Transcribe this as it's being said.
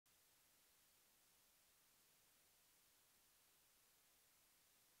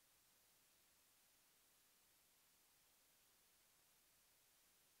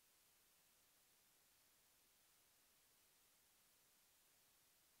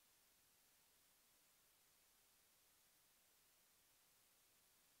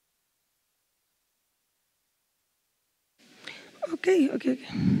Okay.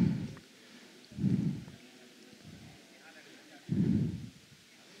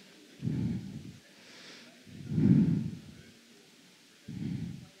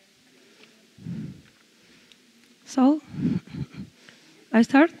 So, I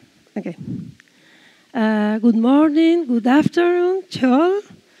start? Okay. Good morning, good afternoon to all.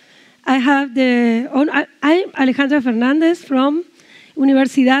 I have the honor, I'm Alejandra Fernández from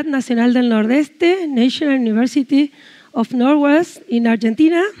Universidad Nacional del Nordeste, National University of Northwest in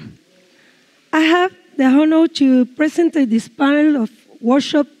Argentina. I have the honor to present this panel of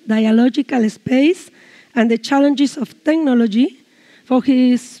workshop Dialogical Space and the Challenges of Technology. For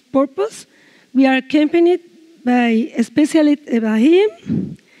his purpose, we are accompanied by Specialist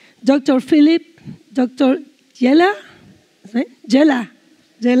Ibrahim, Dr. Philip, Dr. Jela,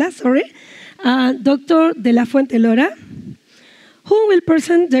 and Dr. De La Fuente Lora, who will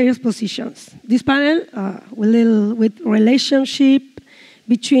present their expositions. This panel will deal with relationship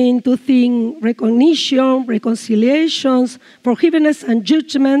between two things: recognition, reconciliations, forgiveness, and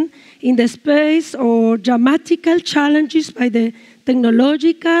judgment in the space or dramatical challenges by the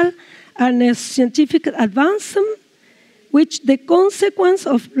technological and scientific advancement, which the consequence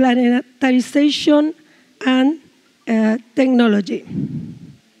of planetarization and technology.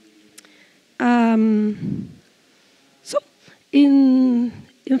 So, in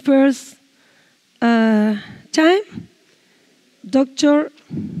first time,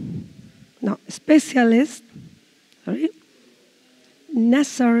 specialist,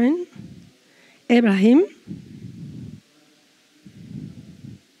 Nassarin Ibrahim,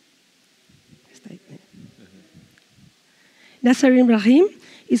 Nassarin Ibrahim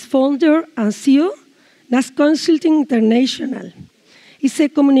is founder and CEO, NAS Consulting International. He's a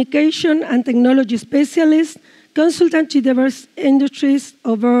communication and technology specialist, consultant to diverse industries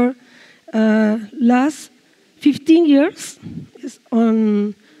over last 15 years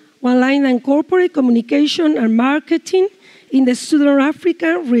on online and corporate communication and marketing in the Southern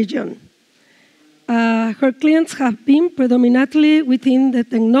African region. Her clients have been predominantly within the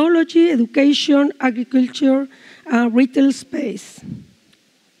technology, education, agriculture, and retail space.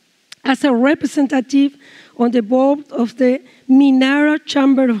 As a representative on the board of the Minara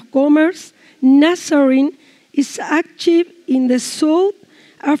Chamber of Commerce, Nassarin is active in the South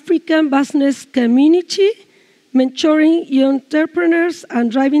African business community, mentoring young entrepreneurs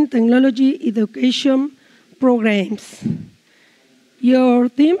and driving technology education programs. Your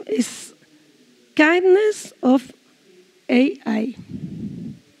theme is kindness of AI.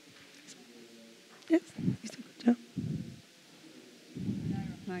 Yes?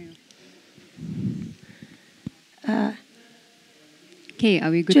 Okay,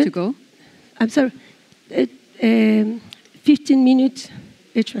 are we good to go? I'm sorry. 15 minutes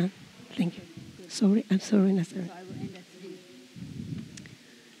each one. Thank you. Sorry, I'm sorry, Nasser.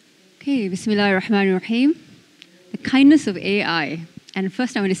 Okay, Bismillahirrahmanirrahim. The kindness of AI. And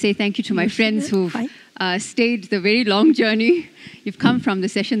first I want to say thank you to my friends who've stayed the very long journey. You've come from the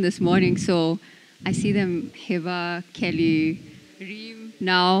session this morning, so I see them, Heva, Kelly, Reem,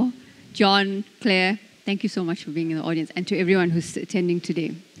 now, John, Claire. Thank you so much for being in the audience, and to everyone who's attending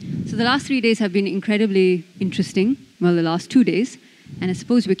today. So the last 3 days have been incredibly interesting. Well, the last 2 days. And I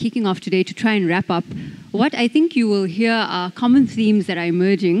suppose we're kicking off today to try and wrap up. What I think you will hear are common themes that are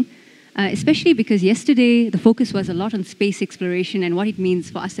emerging, especially because yesterday the focus was a lot on space exploration and what it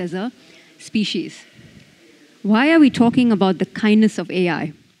means for us as a species. Why are we talking about the kindness of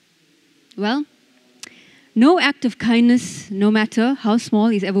AI? Well, no act of kindness, no matter how small,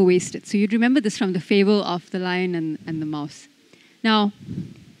 is ever wasted. So you'd remember this from the fable of the lion and the mouse. Now,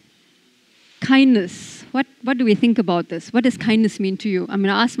 kindness. What do we think about this? What does kindness mean to you? I'm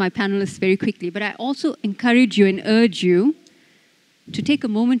going to ask my panelists very quickly, but I also encourage you and urge you to take a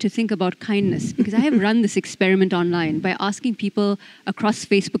moment to think about kindness, because I have run this experiment online by asking people across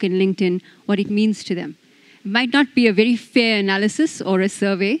Facebook and LinkedIn what it means to them. It might not be a very fair analysis or a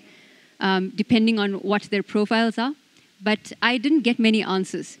survey, depending on what their profiles are, but I didn't get many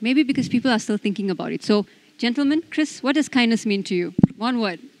answers, maybe because people are still thinking about it. So, gentlemen, Chris, what does kindness mean to you? One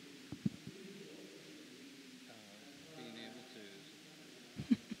word.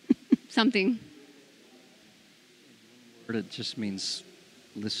 Something. It just means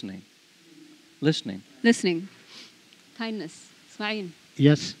listening. Listening. Listening. Kindness. Smain.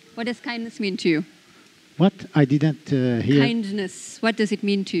 Yes. What does kindness mean to you? What? I didn't hear. Kindness. What does it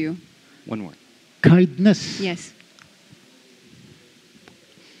mean to you? One word. Kindness. Yes.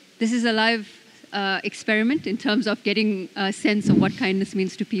 This is a live experiment in terms of getting a sense of what kindness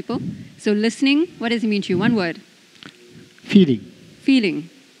means to people. So listening, what does it mean to you? One word. Feeling. Feeling.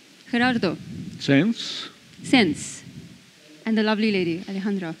 Gerardo. Sense. Sense. And the lovely lady,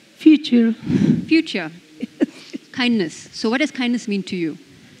 Alejandra. Future. Future. Kindness. So what does kindness mean to you?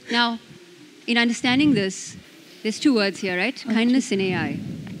 Now, in understanding this, there's two words here, right? Okay. Kindness and AI.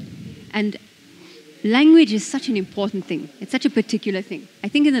 And language is such an important thing. It's such a particular thing. I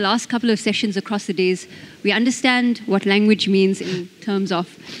think in the last couple of sessions across the days, we understand what language means in terms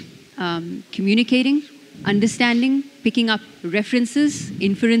of communicating, understanding, picking up references,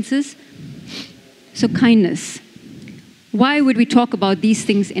 inferences. So kindness. Why would we talk about these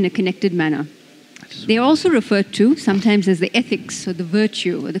things in a connected manner? They are also referred to sometimes as the ethics or the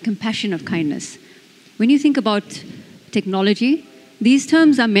virtue or the compassion of kindness. When you think about technology, these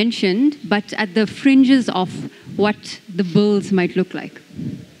terms are mentioned, but at the fringes of what the builds might look like.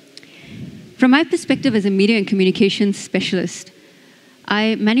 From my perspective as a media and communications specialist,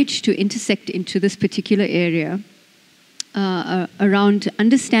 I managed to intersect into this particular area around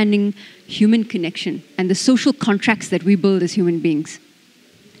understanding human connection and the social contracts that we build as human beings.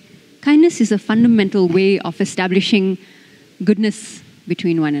 Kindness is a fundamental way of establishing goodness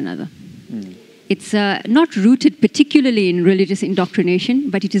between one another. It's not rooted particularly in religious indoctrination,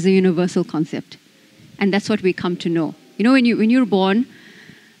 but it is a universal concept. And that's what we come to know. You know, when you're born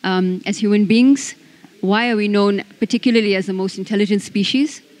as human beings, why are we known particularly as the most intelligent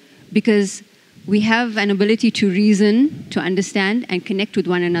species? Because we have an ability to reason, to understand, and connect with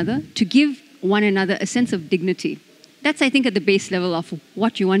one another, to give one another a sense of dignity. That's, I think, at the base level of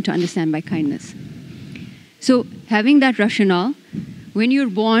what you want to understand by kindness. So having that rationale, when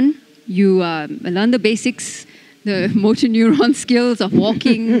you're born, you learn the basics, the motor neuron skills of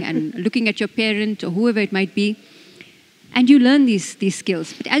walking and looking at your parent or whoever it might be, and you learn these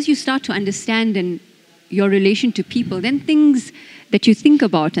skills. But as you start to understand and your relation to people, then things that you think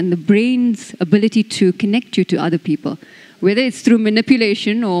about and the brain's ability to connect you to other people, whether it's through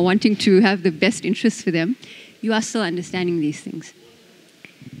manipulation or wanting to have the best interests for them, you are still understanding these things.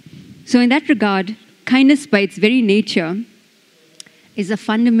 So in that regard, kindness by its very nature is a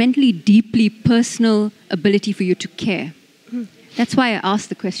fundamentally, deeply personal ability for you to care. That's why I asked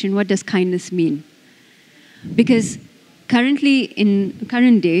the question, what does kindness mean? Because currently, in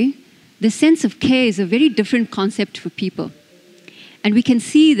current day, the sense of care is a very different concept for people. And we can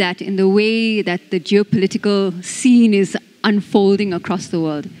see that in the way that the geopolitical scene is unfolding across the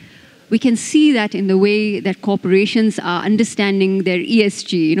world. We can see that in the way that corporations are understanding their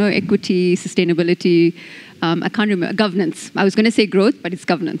ESG, equity, sustainability, I can't remember, governance. I was going to say growth, but it's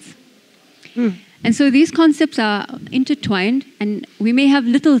governance. And so these concepts are intertwined, and we may have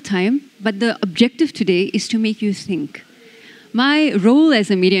little time, but the objective today is to make you think. My role as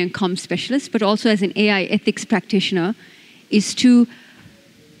a media and comms specialist, but also as an AI ethics practitioner, is to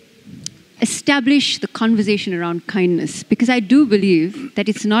establish the conversation around kindness, because I do believe that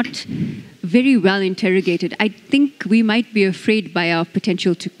it's not very well interrogated. I think we might be afraid by our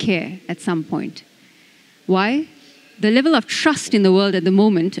potential to care at some point. Why? The level of trust in the world at the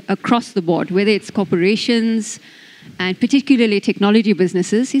moment, across the board, whether it's corporations and particularly technology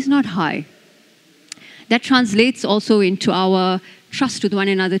businesses, is not high. That translates also into our trust with one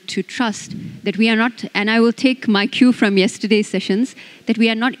another, to trust that we are not, and I will take my cue from yesterday's sessions, that we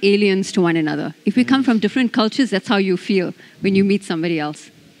are not aliens to one another. If we come from different cultures, that's how you feel when you meet somebody else.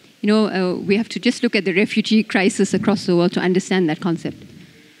 We have to just look at the refugee crisis across the world to understand that concept.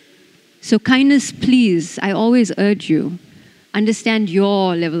 So kindness, please, I always urge you, understand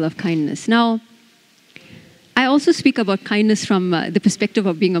your level of kindness. Now, I also speak about kindness from the perspective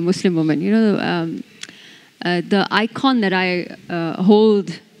of being a Muslim woman. The icon that I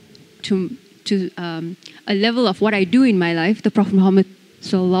hold to a level of what I do in my life, the Prophet Muhammad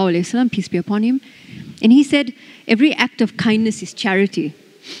sallallahu alaihi wasallam, peace be upon him, and he said, every act of kindness is charity.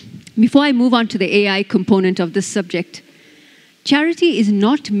 Before I move on to the AI component of this subject, charity is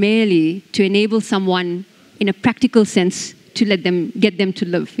not merely to enable someone in a practical sense to get them to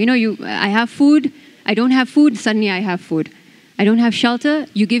live. I have food, I don't have food, suddenly I have food. I don't have shelter,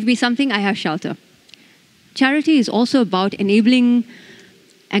 you give me something, I have shelter. Charity is also about enabling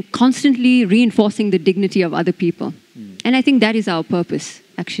and constantly reinforcing the dignity of other people. And I think that is our purpose,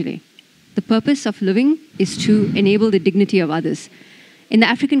 actually. The purpose of living is to enable the dignity of others. In the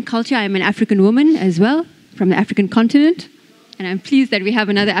African culture, I'm an African woman as well, from the African continent, and I'm pleased that we have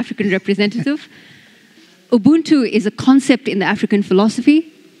another African representative. Ubuntu is a concept in the African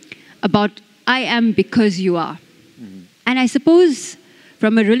philosophy about I am because you are. And I suppose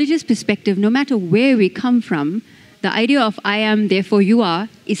from a religious perspective, no matter where we come from, the idea of I am, therefore you are,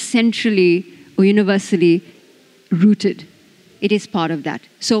 is centrally or universally rooted. It is part of that.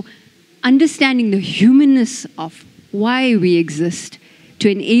 So understanding the humanness of why we exist, to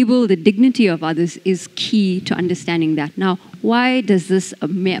enable the dignity of others is key to understanding that. Now, why does this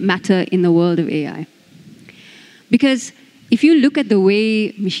matter in the world of AI? Because if you look at the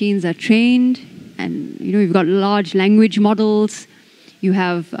way machines are trained, and you've got large language models, you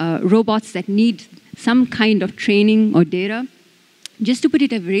have robots that need some kind of training or data. Just to put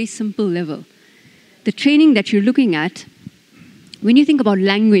it at a very simple level, the training that you're looking at, when you think about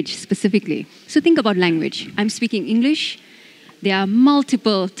language specifically, so think about language. I'm speaking English. There are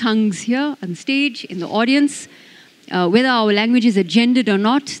multiple tongues here on stage, in the audience. Whether our languages are gendered or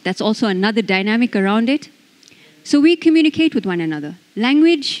not, that's also another dynamic around it. So we communicate with one another.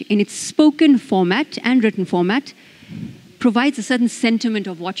 Language, in its spoken format and written format, provides a certain sentiment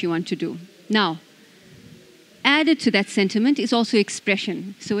of what you want to do. Now, added to that sentiment is also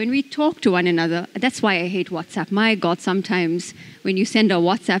expression. So when we talk to one another, that's why I hate WhatsApp. My God, sometimes when you send a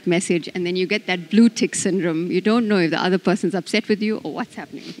WhatsApp message and then you get that blue tick syndrome, you don't know if the other person's upset with you or what's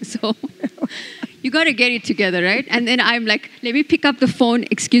happening. So you got to get it together, right? And then I'm like, let me pick up the phone.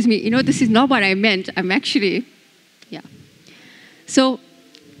 Excuse me, this is not what I meant. I'm actually, yeah. So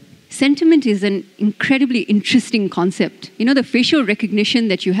sentiment is an incredibly interesting concept. The facial recognition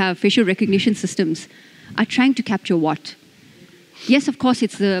that you have, facial recognition systems, are trying to capture what? Yes, of course,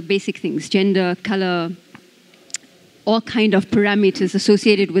 it's the basic things, gender, color, all kind of parameters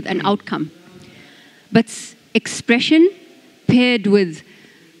associated with an outcome. But expression paired with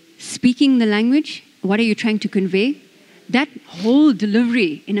speaking the language, what are you trying to convey? That whole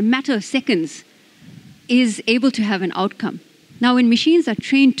delivery in a matter of seconds is able to have an outcome. Now, when machines are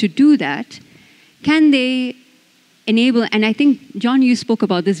trained to do that, can they enable, and I think, John, you spoke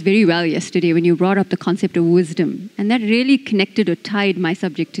about this very well yesterday when you brought up the concept of wisdom, and that really connected or tied my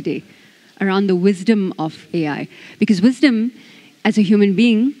subject today around the wisdom of AI. Because wisdom, as a human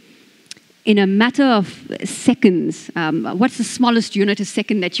being, in a matter of seconds, what's the smallest unit a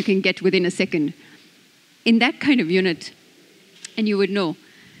second that you can get within a second? In that kind of unit, and you would know,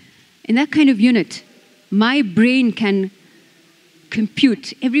 in that kind of unit, my brain can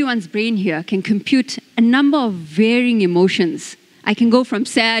compute, everyone's brain here can compute a number of varying emotions. I can go from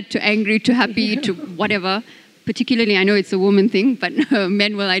sad to angry to happy to whatever. Particularly, I know it's a woman thing, but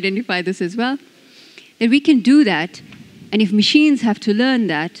men will identify this as well. That we can do that, and if machines have to learn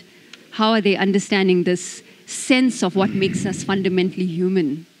that, how are they understanding this sense of what makes us fundamentally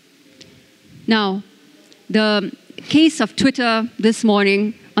human? Now, the case of Twitter this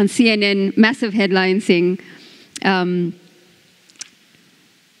morning on CNN, massive headline saying,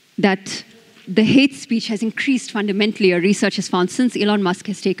 that the hate speech has increased fundamentally, our research has found, since Elon Musk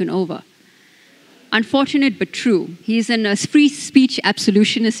has taken over. Unfortunate but true. He's a free speech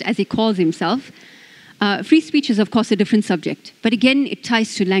absolutionist, as he calls himself. Free speech is, of course, a different subject. But again, it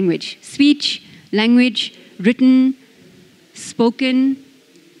ties to language. Speech, language, written, spoken,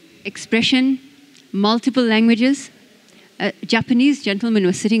 expression, multiple languages. A Japanese gentleman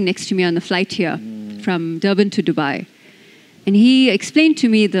was sitting next to me on the flight here from Durban to Dubai. And he explained to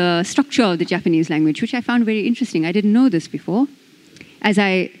me the structure of the Japanese language, which I found very interesting. I didn't know this before. As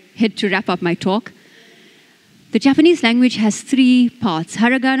I head to wrap up my talk, the Japanese language has 3 parts: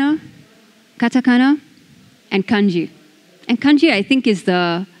 hiragana, katakana, and kanji. And kanji, I think, is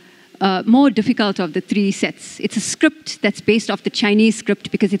the more difficult of the 3 sets. It's a script that's based off the Chinese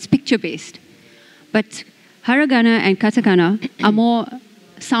script because it's picture-based. But hiragana and katakana are more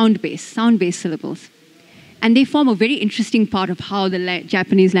sound-based syllables. And they form a very interesting part of how the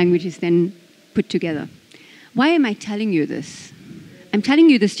Japanese language is then put together. Why am I telling you this? I'm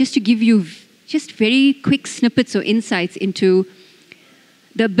telling you this just to give you just very quick snippets or insights into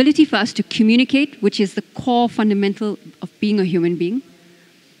the ability for us to communicate, which is the core fundamental of being a human being.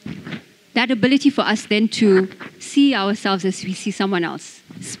 That ability for us then to see ourselves as we see someone else.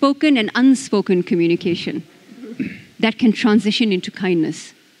 Spoken and unspoken communication that can transition into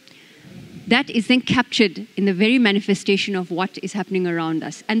kindness. That is then captured in the very manifestation of what is happening around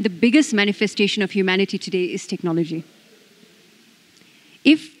us. And the biggest manifestation of humanity today is technology.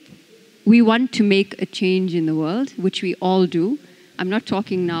 If we want to make a change in the world, which we all do, I'm not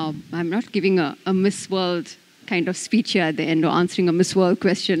talking now, I'm not giving a Miss World kind of speech here at the end or answering a Miss World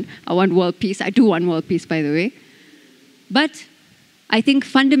question. I want world peace. I do want world peace, by the way. But I think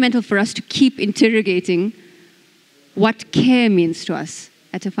fundamental for us to keep interrogating what care means to us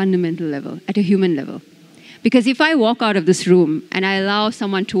at a fundamental level, at a human level. Because if I walk out of this room and I allow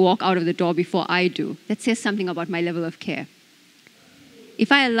someone to walk out of the door before I do, that says something about my level of care.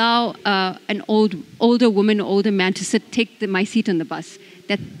 If I allow an older woman or older man to take my seat on the bus,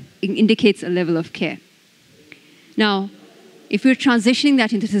 that indicates a level of care. Now, if we're transitioning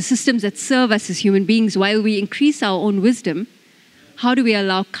that into the systems that serve us as human beings while we increase our own wisdom, how do we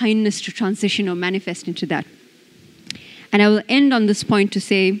allow kindness to transition or manifest into that? And I will end on this point to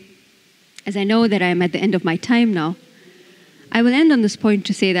say, as I know that I am at the end of my time now, I will end on this point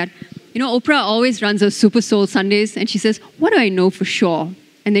to say that, you know, Oprah always runs her Super Soul Sundays, and she says, what do I know for sure?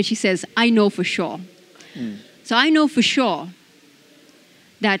 And then she says, I know for sure. So I know for sure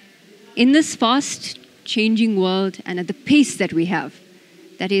that in this fast changing world and at the pace that we have,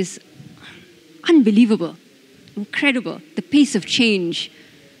 that is unbelievable, incredible, the pace of change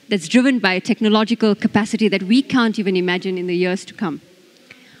that's driven by a technological capacity that we can't even imagine in the years to come.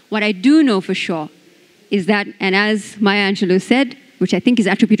 What I do know for sure is that, and as Maya Angelou said, which I think is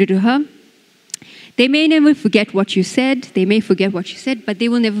attributed to her, they may never forget what you said, they may forget what you said, but they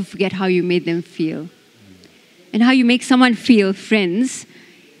will never forget how you made them feel. And how you make someone feel, friends,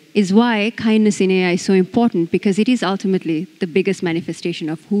 is why kindness in AI is so important, because it is ultimately the biggest manifestation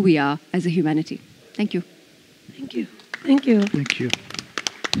of who we are as a humanity. Thank you. Thank you. Thank you. Thank you.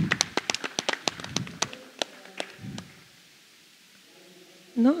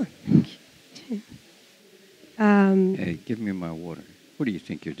 No. Hey, give me my water. What do you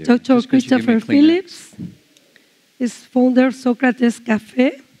think you're doing? Dr. Just 'cause you give me Kchristopher Kleenex? Phillips is founder of Socrates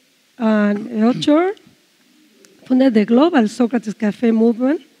Café and author, founded the global Socrates Café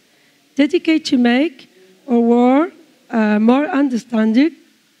movement, dedicated to make our world more understanding,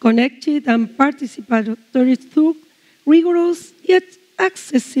 connected, and participatory through rigorous yet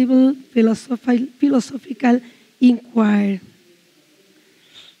accessible philosophical inquiry.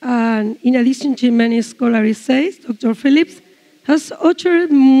 And in addition to many scholarly essays, Dr. Phillips has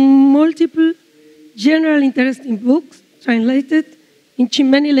authored multiple general interesting books translated into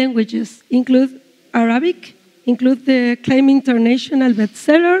many languages, include Arabic, include the Claim International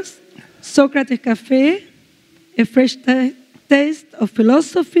bestsellers, Socrates Café, A Fresh Taste of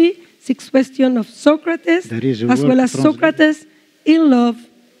Philosophy, Six Questions of Socrates, as well as Socrates in Love,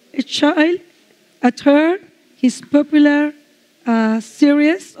 a Child, a Third, his popular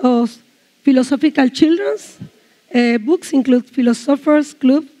series of philosophical children's books include Philosophers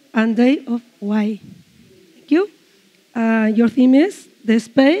Club and Day of Why. Thank you. Your theme is the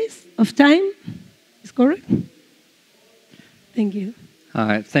space of time. Is correct? Thank you. All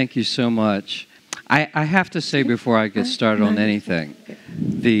right, thank you so much. I have to say before I get started on anything,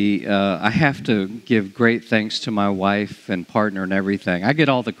 I have to give great thanks to my wife and partner and everything. I get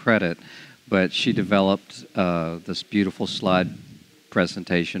all the credit, but she developed this beautiful slide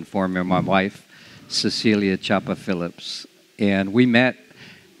presentation for me, my wife, Cecilia Chapa Phillips. And we met.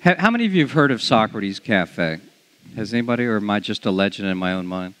 How many of you have heard of Socrates Cafe? Has anybody, or am I just a legend in my own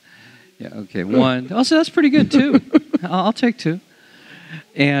mind? Yeah, okay, one. Oh, so that's pretty good, too. I'll take two.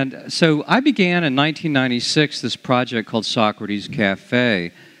 And so I began in 1996 this project called Socrates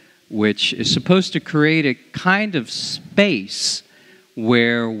Cafe, which is supposed to create a kind of space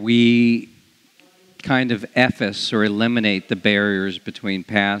where we kind of efface or eliminate the barriers between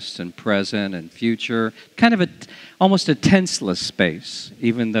past and present and future, kind of almost a tenseless space,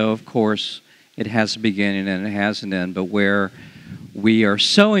 even though, of course, it has a beginning and it has an end, but where we are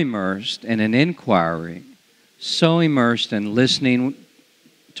so immersed in an inquiry, so immersed in listening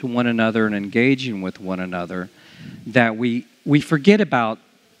to one another and engaging with one another, that we forget about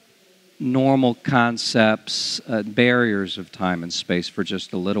normal concepts, barriers of time and space for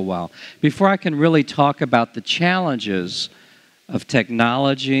just a little while. Before I can really talk about the challenges of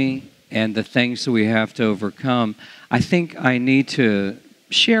technology and the things that we have to overcome, I think I need to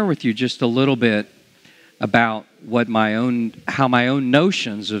share with you just a little bit about how my own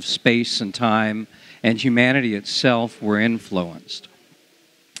notions of space and time and humanity itself were influenced.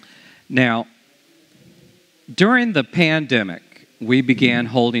 Now, during the pandemic, we began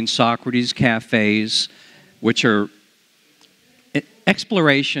holding Socrates Cafes, which are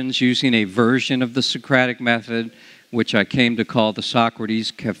explorations using a version of the Socratic method, which I came to call the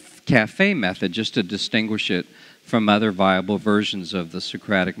Socrates Cafe method, just to distinguish it from other viable versions of the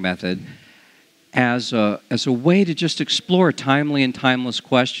Socratic method, as a way to just explore timely and timeless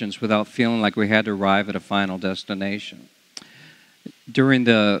questions without feeling like we had to arrive at a final destination. During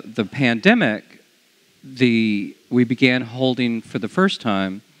the pandemic, we began holding for the first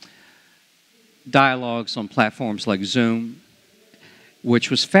time dialogues on platforms like Zoom,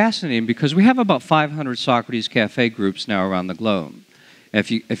 which was fascinating because we have about 500 Socrates Cafe groups now around the globe. If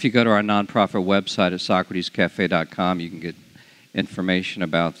you go to our nonprofit website at socratescafe.com, you can get information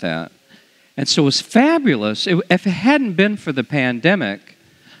about that. And so it was fabulous. If it hadn't been for the pandemic,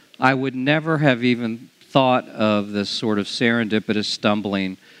 I would never have even thought of this sort of serendipitous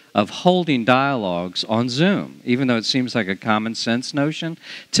stumbling of holding dialogues on Zoom, even though it seems like a common sense notion.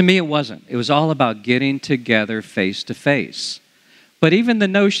 To me, it wasn't. It was all about getting together face to face, But even the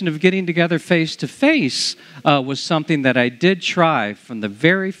notion of getting together face-to-face was something that I did try from the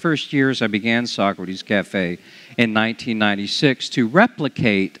very first years I began Socrates Cafe in 1996 to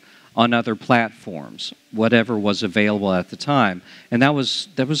replicate on other platforms, whatever was available at the time. And that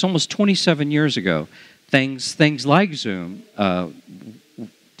was almost 27 years ago. Things like Zoom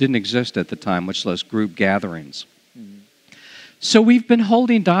didn't exist at the time, much less group gatherings. So we've been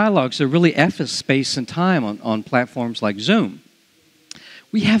holding dialogues that really efface space and time on platforms like Zoom.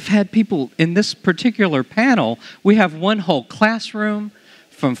 We have had people in this particular panel, we have one whole classroom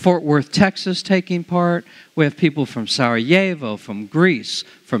from Fort Worth, Texas taking part. We have people from Sarajevo, from Greece,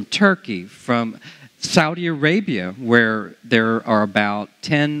 from Turkey, from Saudi Arabia, where there are about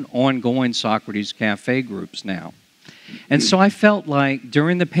 10 ongoing Socrates Cafe groups now. And so I felt like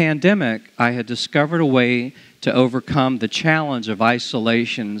during the pandemic, I had discovered a way to overcome the challenge of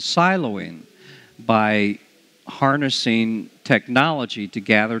isolation and siloing by harnessing technology to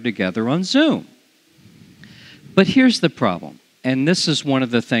gather together on Zoom. But here's the problem, and this is one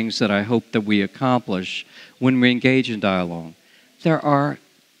of the things that I hope that we accomplish when we engage in dialogue. There are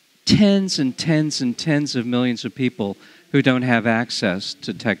tens and tens and tens of millions of people who don't have access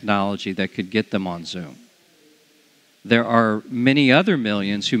to technology that could get them on Zoom. There are many other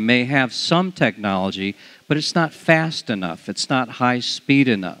millions who may have some technology, but it's not fast enough, it's not high speed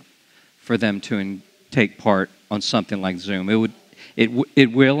enough for them to take part on something like Zoom.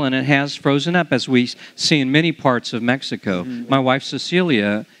 It will and it has frozen up, as we see in many parts of Mexico. My wife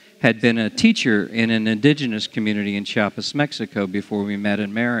Cecilia had been a teacher in an indigenous community in Chiapas, Mexico before we met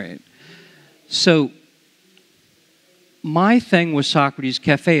and married. So my thing with Socrates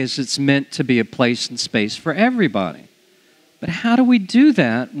Cafe is it's meant to be a place and space for everybody. But how do we do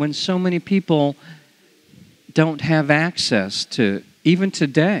that when so many people don't have access to, even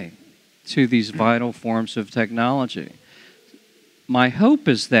today, to these vital forms of technology? My hope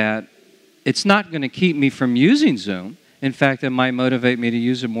is that it's not going to keep me from using Zoom. In fact, it might motivate me to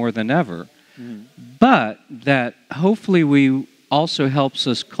use it more than ever. But that hopefully we also helps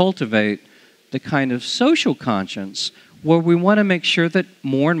us cultivate the kind of social conscience where we want to make sure that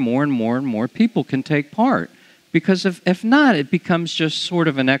more and more and more and more people can take part. Because if not, it becomes just sort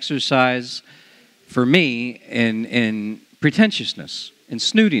of an exercise for me in pretentiousness, in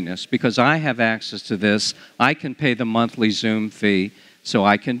snootiness, because I have access to this, I can pay the monthly Zoom fee, so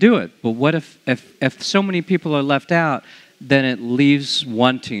I can do it. But what if so many people are left out, then it leaves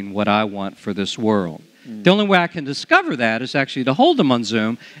wanting what I want for this world. The only way I can discover that is actually to hold them on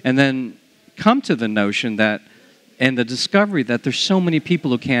Zoom and then come to the notion that, and the discovery that there's so many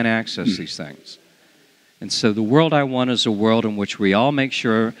people who can't access these things. And so the world I want is a world in which we all make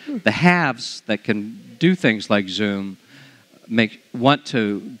sure the haves that can do things like Zoom want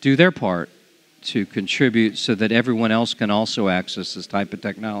to do their part to contribute so that everyone else can also access this type of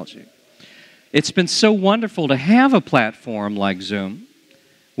technology. It's been so wonderful to have a platform like Zoom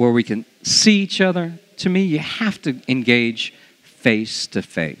where we can see each other. To me, you have to engage face to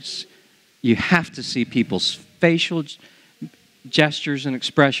face. You have to see people's facial gestures and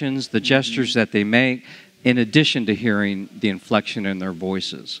expressions, the gestures that they make, in addition to hearing the inflection in their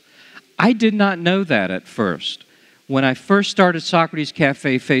voices. I did not know that at first. When I first started Socrates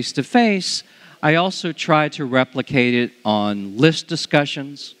Cafe face-to-face, I also tried to replicate it on list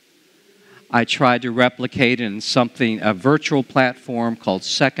discussions. I tried to replicate it in a virtual platform called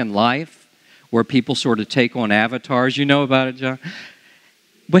Second Life, where people sort of take on avatars. You know about it, John?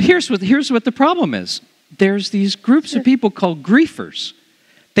 But here's what the problem is. There's these groups of people called griefers.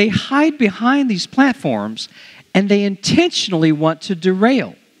 They hide behind these platforms, and they intentionally want to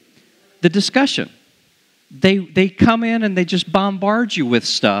derail the discussion. They come in and they just bombard you with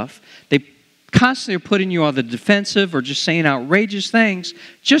stuff. They constantly are putting you on the defensive or just saying outrageous things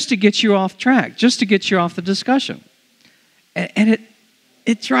just to get you off track, just to get you off the discussion. And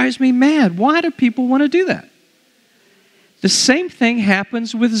it drives me mad. Why do people want to do that? The same thing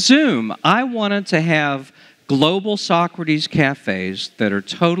happens with Zoom. I wanted to have global Socrates cafes that are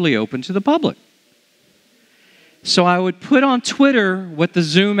totally open to the public. So I would put on Twitter what the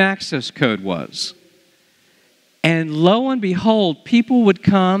Zoom access code was. And lo and behold, people would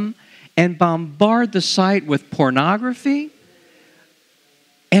come and bombard the site with pornography.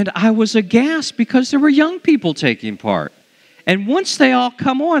 And I was aghast because there were young people taking part. And once they all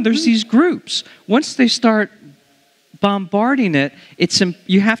come on, there's these groups. Once they start bombarding it,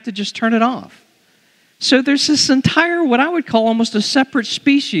 you have to just turn it off. So there's this entire, what I would call almost a separate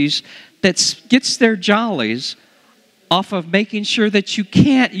species that gets their jollies off of making sure that you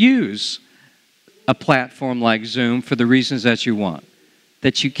can't use a platform like Zoom for the reasons that you want.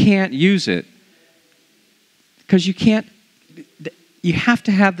 That you can't use it because you can't, you have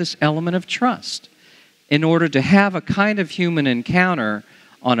to have this element of trust in order to have a kind of human encounter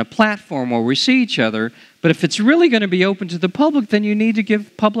on a platform where we see each other. But if it's really going to be open to the public, then you need to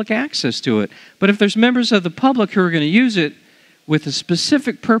give public access to it. But if there's members of the public who are going to use it with a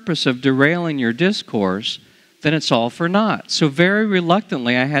specific purpose of derailing your discourse, then it's all for naught. So very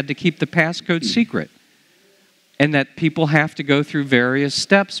reluctantly, I had to keep the passcode secret, and that people have to go through various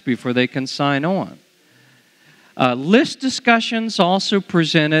steps before they can sign on. List discussions also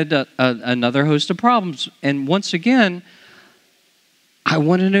presented another host of problems. And once again, I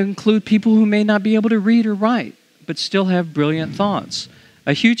wanted to include people who may not be able to read or write, but still have brilliant thoughts.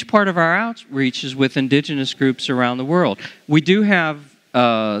 A huge part of our outreach is with indigenous groups around the world. We do have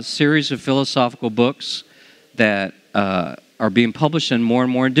a series of philosophical books that are being published in more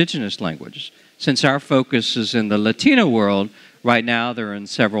and more indigenous languages. Since our focus is in the Latino world, right now they're in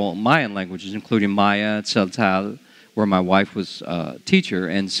several Mayan languages, including Maya, Tzeltal, where my wife was a teacher,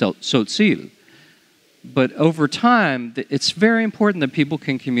 and Tzotzil. But over time, it's very important that people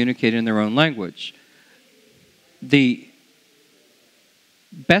can communicate in their own language. The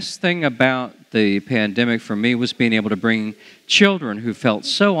best thing about the pandemic for me was being able to bring children who felt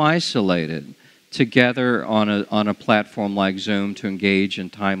so isolated together on a platform like Zoom to engage in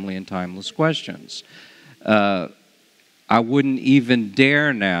timely and timeless questions. I wouldn't even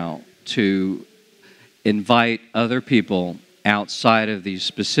dare now to invite other people outside of these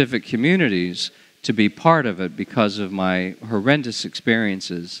specific communities to be part of it because of my horrendous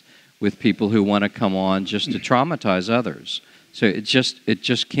experiences with people who want to come on just to traumatize others. So it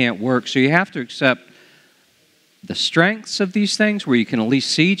just can't work. So you have to accept the strengths of these things where you can at least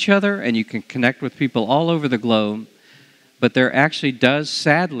see each other and you can connect with people all over the globe. But there actually does,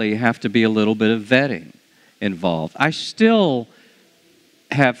 sadly, have to be a little bit of vetting involved. I still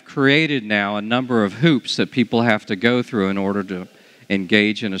have created now a number of hoops that people have to go through in order to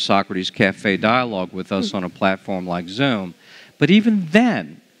engage in a Socrates Cafe dialogue with us on a platform like Zoom. But even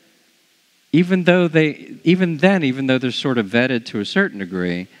then, even though they're sort of vetted to a certain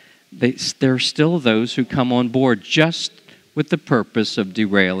degree, there are still those who come on board just with the purpose of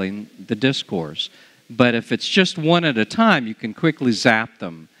derailing the discourse. But if it's just one at a time, you can quickly zap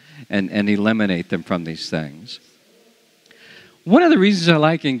them and eliminate them from these things. One of the reasons I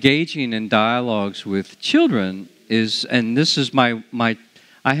like engaging in dialogues with children is, and this is I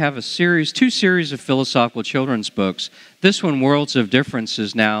have two series of philosophical children's books. This one, Worlds of Difference,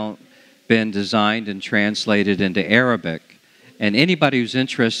 has now been designed and translated into Arabic. And anybody who's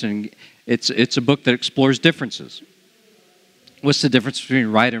interested in it's a book that explores differences. What's the difference between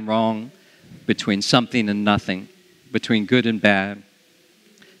right and wrong, between something and nothing, between good and bad,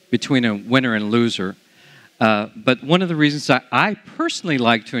 between a winner and loser? But one of the reasons I personally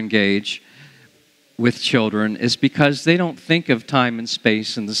like to engage with children is because they don't think of time and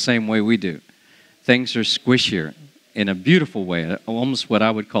space in the same way we do. Things are squishier in a beautiful way, almost what I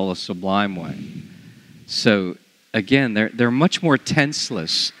would call a sublime way. So again, they're much more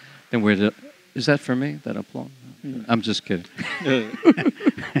tenseless than we're... Is that for me, that applause? I'm just kidding.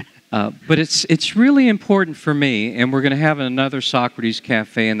 But it's really important for me, and we're going to have another Socrates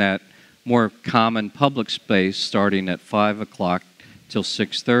Cafe in that more common public space starting at 5 o'clock till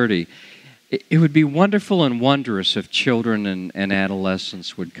 6:30. It would be wonderful and wondrous if children and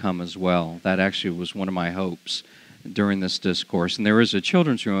adolescents would come as well. That actually was one of my hopes during this discourse. And there is a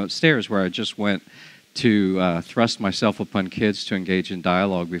children's room upstairs where I just went to thrust myself upon kids to engage in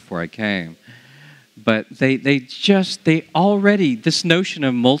dialogue before I came. But they already, this notion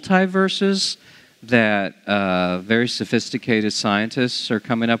of multiverses that very sophisticated scientists are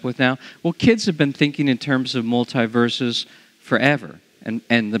coming up with now, well, kids have been thinking in terms of multiverses forever. And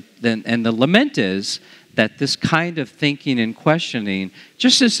the lament is that this kind of thinking and questioning,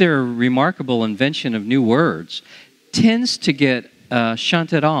 just as they're a remarkable invention of new words, tends to get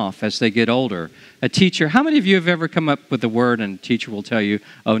shunted off as they get older. A teacher, how many of you have ever come up with a word and a teacher will tell you,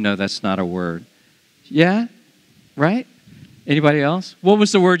 oh no, that's not a word? Yeah? Right? Anybody else? What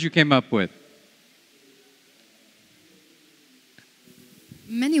was the word you came up with?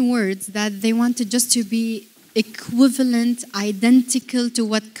 Many words that they wanted just to be equivalent, identical to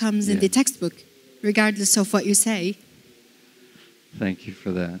what comes in the textbook, regardless of what you say. Thank you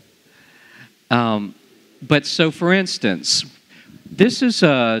for that. But so, for instance, this is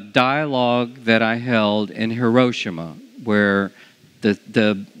a dialogue that I held in Hiroshima, where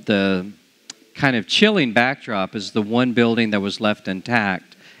the kind of chilling backdrop is the one building that was left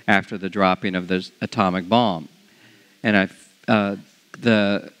intact after the dropping of the atomic bomb. And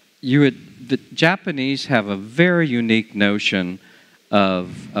the Japanese have a very unique notion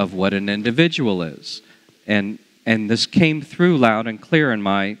of what an individual is. And and this came through loud and clear in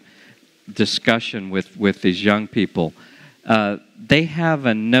my discussion with these young people. They have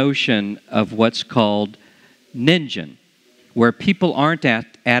a notion of what's called ningen, where people aren't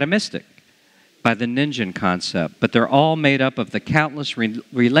atomistic by the ningen concept, but they're all made up of the countless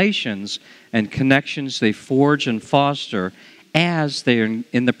relations and connections they forge and foster as they're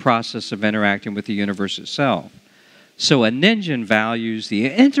in the process of interacting with the universe itself. So a ningen values the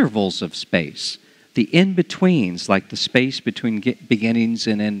intervals of space, the in-betweens, like the space between beginnings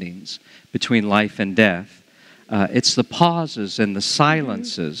and endings, between life and death. It's the pauses and the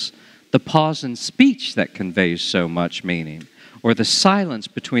silences, the pause in speech that conveys so much meaning, or the silence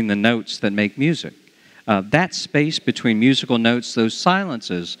between the notes that make music. That space between musical notes, those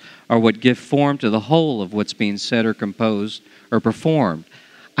silences, are what give form to the whole of what's being said or composed or performed.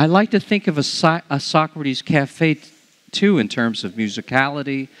 I like to think of a Socrates Café too in terms of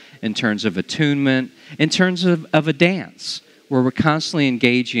musicality, in terms of attunement, in terms of a dance, where we're constantly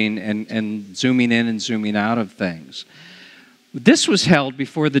engaging and zooming in and zooming out of things. This was held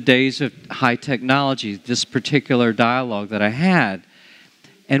before the days of high technology, this particular dialogue that I had.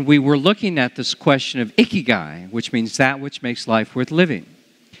 And we were looking at this question of ikigai, which means that which makes life worth living.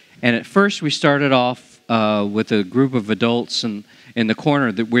 And at first we started off with a group of adults in the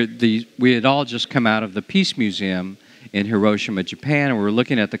corner. That we had all just come out of the Peace Museum in Hiroshima, Japan, and we were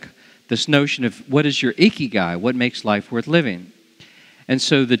looking at this notion of what is your ikigai, what makes life worth living. And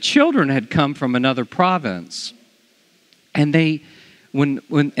so the children had come from another province, and they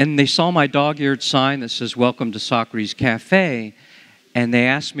saw my dog-eared sign that says "Welcome to Socrates Café," and they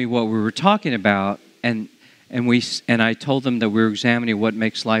asked me what we were talking about, and I told them that we were examining what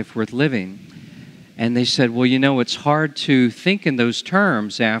makes life worth living, and they said, "Well, you know, it's hard to think in those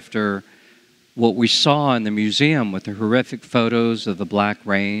terms after what we saw in the museum with the horrific photos of the black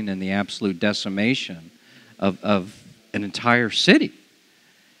rain and the absolute decimation of an entire city."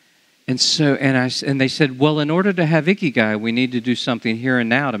 And so, and they said, well, in order to have ikigai, we need to do something here and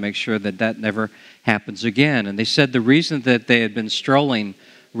now to make sure that that never happens again. And they said the reason that they had been strolling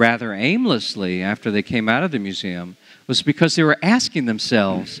rather aimlessly after they came out of the museum was because they were asking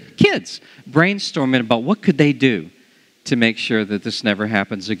themselves, kids, brainstorming about what could they do to make sure that this never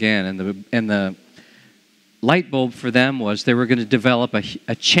happens again. And the light bulb for them was they were going to develop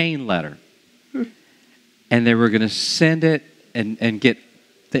a chain letter. And they were going to send it and get...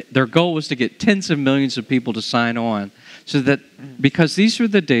 Their goal was to get tens of millions of people to sign on, so that, because these were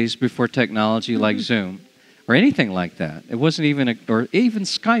the days before technology like Zoom or anything like that. It wasn't even, or even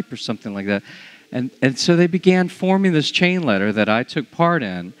Skype or something like that. And so they began forming this chain letter that I took part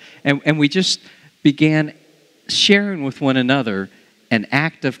in, and we just began sharing with one another an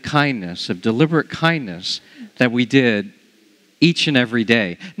act of kindness, of deliberate kindness that we did each and every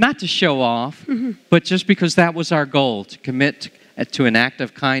day. Not to show off, but just because that was our goal, to commit to an act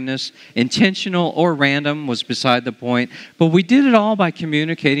of kindness. Intentional or random was beside the point. But we did it all by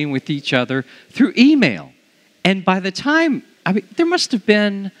communicating with each other through email. And by the time, there must have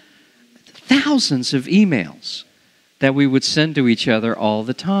been thousands of emails that we would send to each other all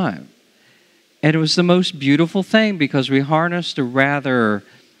the time. And it was the most beautiful thing, because we harnessed a rather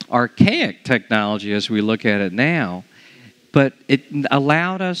archaic technology as we look at it now, but it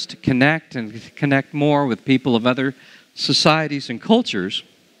allowed us to connect and connect more with people of other societies and cultures,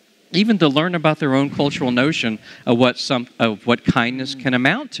 even to learn about their own cultural notion of what kindness can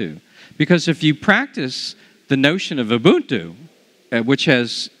amount to. Because if you practice the notion of Ubuntu, which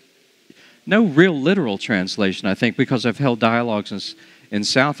has no real literal translation, I think, because I've held dialogues in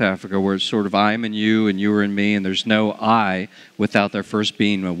South Africa where it's sort of I'm and you are in me, and there's no I without there first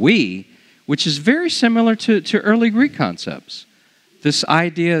being a we, which is very similar to early Greek concepts. This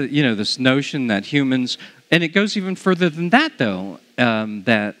idea, this notion that humans, and it goes even further than that, though,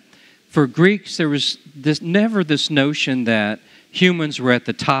 that for Greeks there was never this notion that humans were at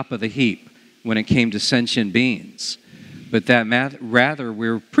the top of the heap when it came to sentient beings, but that rather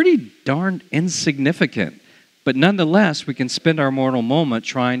we're pretty darn insignificant. But nonetheless, we can spend our mortal moment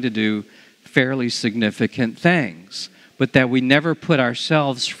trying to do fairly significant things, but that we never put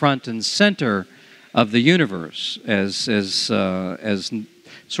ourselves front and center of the universe as sort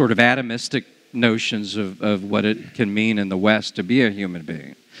of atomistic notions of what it can mean in the West to be a human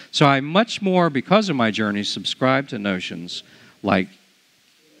being. So I much more, because of my journey, subscribe to notions like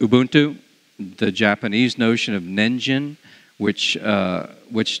Ubuntu, the Japanese notion of ningen, which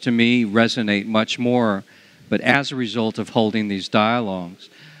to me resonate much more, but as a result of holding these dialogues.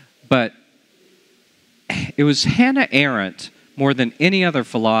 But it was Hannah Arendt, more than any other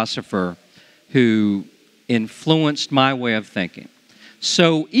philosopher, who influenced my way of thinking.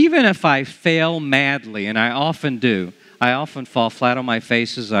 So even if I fail madly, and I often do, I often fall flat on my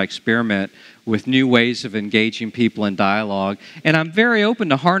face as I experiment with new ways of engaging people in dialogue, and I'm very open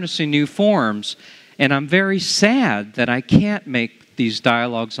to harnessing new forms, and I'm very sad that I can't make these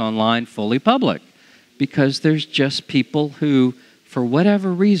dialogues online fully public, because there's just people who, for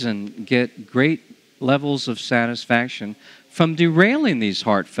whatever reason, get great levels of satisfaction from derailing these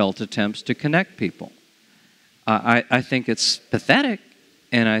heartfelt attempts to connect people. I think it's pathetic,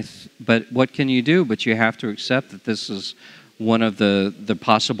 but what can you do? But you have to accept that this is one of the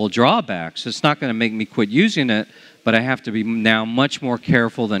possible drawbacks. It's not going to make me quit using it, but I have to be now much more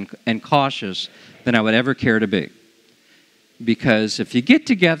careful and cautious than I would ever care to be. Because if you get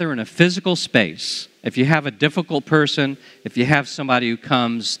together in a physical space, if you have a difficult person, if you have somebody who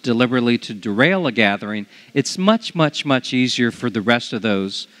comes deliberately to derail a gathering, it's much, much, much easier for the rest of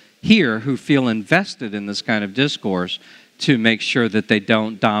those here who feel invested in this kind of discourse to make sure that they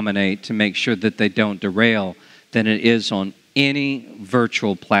don't dominate, to make sure that they don't derail, than it is on any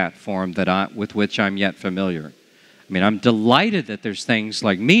virtual platform with which I'm yet familiar. I mean, I'm delighted that there's things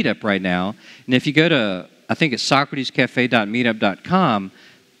like Meetup right now, and if you go to, I think it's socratescafe.meetup.com,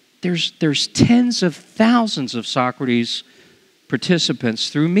 there's tens of thousands of Socrates participants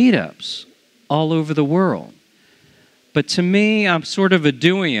through meetups all over the world. But to me, I'm sort of a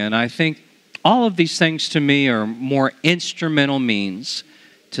doyen. I think all of these things to me are more instrumental means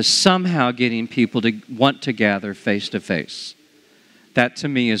to somehow getting people to want to gather face to face. That to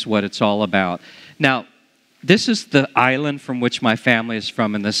me is what it's all about. Now, this is the island from which my family is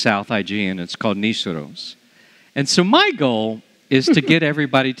from in the South Aegean. It's called Niceros. And so my goal is to get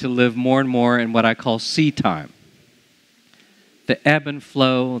everybody to live more and more in what I call sea time. The ebb and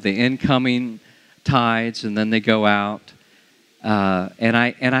flow, the incoming tides, and then they go out.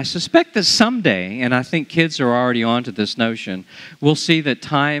 And I suspect that someday, and I think kids are already onto this notion, we'll see that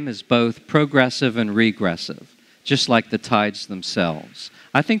time is both progressive and regressive, just like the tides themselves.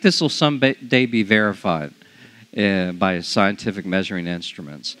 I think this will someday be verified by scientific measuring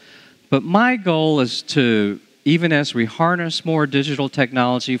instruments. But my goal is to, even as we harness more digital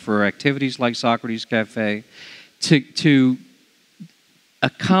technology for activities like Socrates Cafe, to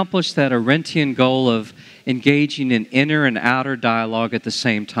accomplish that Arendtian goal of engaging in inner and outer dialogue at the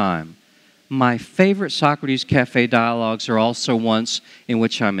same time. My favorite Socrates Cafe dialogues are also ones in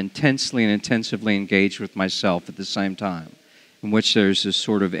which I'm intensely and intensively engaged with myself at the same time, in which there's this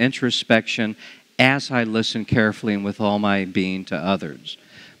sort of introspection as I listen carefully and with all my being to others.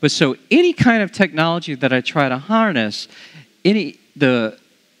 But so any kind of technology that I try to harness, the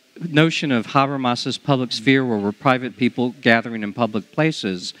notion of Habermas's public sphere, where we're private people gathering in public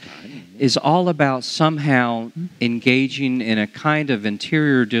places, is all about somehow engaging in a kind of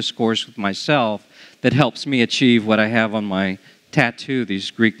interior discourse with myself that helps me achieve what I have on my tattoo, these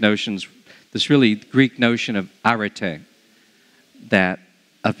Greek notions, this really Greek notion of arete, that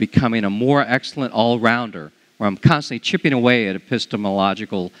of becoming a more excellent all-rounder, where I'm constantly chipping away at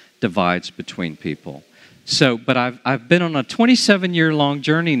epistemological divides between people. So, but I've been on a 27-year-long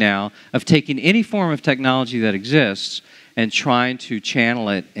journey now of taking any form of technology that exists and trying to channel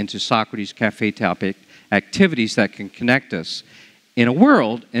it into Socrates Cafe topic activities that can connect us in a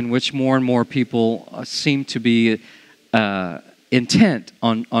world in which more and more people seem to be intent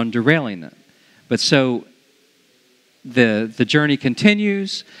on derailing it. But so the journey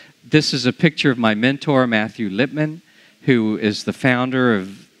continues. This is a picture of my mentor, Matthew Lipman, who is the founder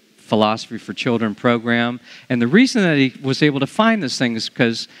of Philosophy for Children program. And the reason that he was able to find this thing is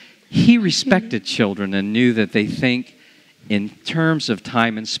because he respected children and knew that they think in terms of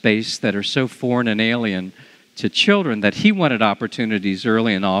time and space that are so foreign and alien to children that he wanted opportunities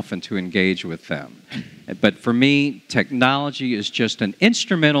early and often to engage with them. But for me, technology is just an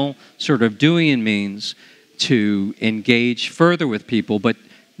instrumental sort of doing means to engage further with people, but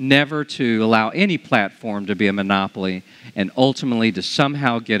never to allow any platform to be a monopoly, and ultimately to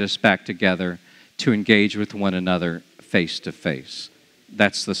somehow get us back together to engage with one another face to face.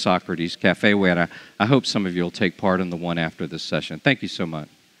 That's the Socrates Cafe way, and I hope some of you will take part in the one after this session. Thank you so much.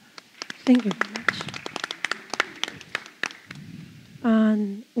 Thank you very much.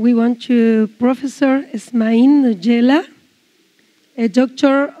 And we want to Professor Smain Jela, a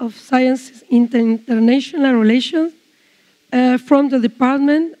Doctor of Science in International Relations from the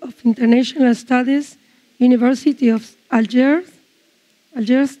Department of International Studies, University of Algiers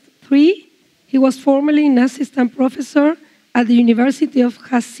 3. He was formerly an assistant professor at the University of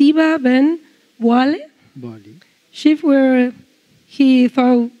Hasiba Ben Bouale, chief where he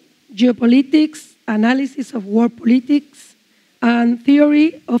taught geopolitics, analysis of world politics, and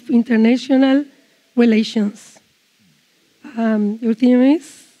theory of international relations. Your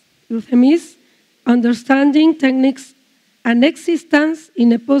theme is understanding techniques and existence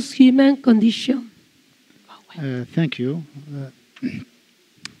in a post-human condition. Thank you.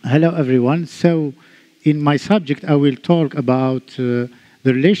 Hello, everyone. So, in my subject, I will talk about the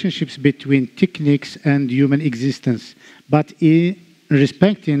relationships between techniques and human existence, but in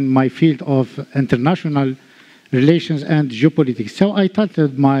respecting my field of international relations and geopolitics. So, I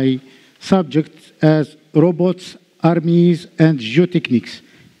titled my subject as Robots, Armies, and Geotechniques,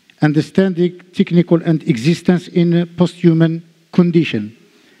 Understanding Technical and Existence in a Post-Human Condition.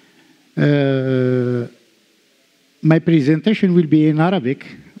 My presentation will be in Arabic,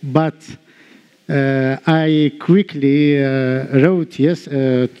 but I quickly wrote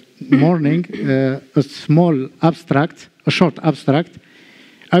morning a small abstract, a short abstract.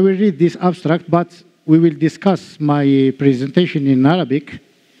 I will read this abstract, but we will discuss my presentation in Arabic.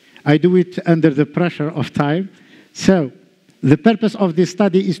 I do it under the pressure of time. So, the purpose of this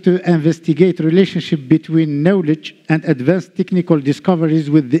study is to investigate relationship between knowledge and advanced technical discoveries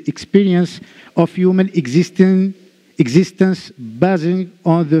with the experience of human existence based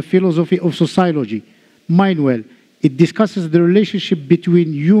on the philosophy of sociology. Meanwhile, it discusses the relationship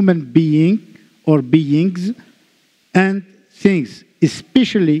between human beings and things,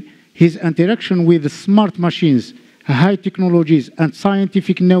 especially his interaction with smart machines, high technologies, and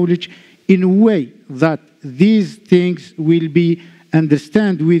scientific knowledge in a way that these things will be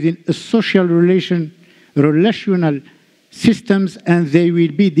understood within a social relational systems, and they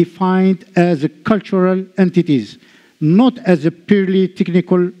will be defined as cultural entities, not as a purely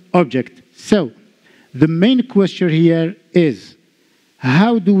technical object. So, the main question here is,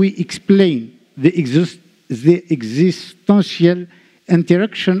 how do we explain the existential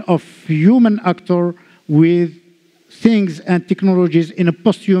interaction of human actor with things and technologies in a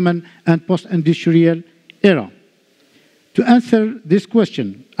post-human and post-industrial era? To answer this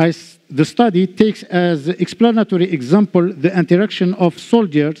question, the study takes as explanatory example the interaction of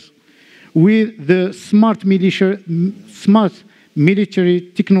soldiers with the smart military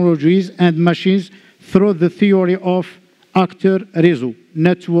technologies and machines through the theory of actor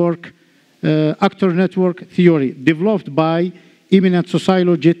network theory, developed by eminent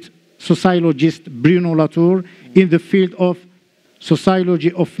sociologist Bruno Latour in the field of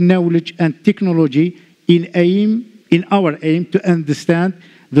sociology of knowledge and technology, in our aim to understand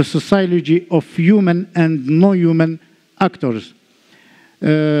the sociology of human and non-human actors.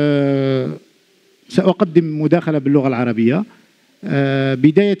 سأقدم مداخلة باللغة العربية.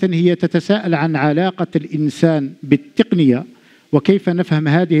 بداية هي تتساءل عن علاقة الإنسان بالتقنية وكيف نفهم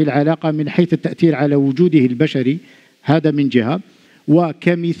هذه العلاقة من حيث التأثير على وجوده البشري، هذا من جهة.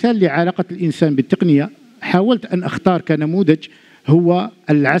 وكمثال لعلاقة الإنسان بالتقنية حاولت أن أختار كنموذج هو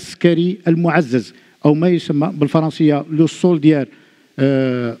العسكري المعزز، أو ما يسمى بالفرنسية لو سولدير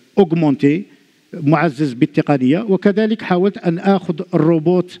أوغمونتي، معزز بالتقنية. وكذلك حاولت أن أخذ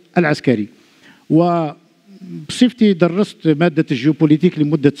الروبوت العسكري. وبصفتي درست مادة الجيوبوليتيك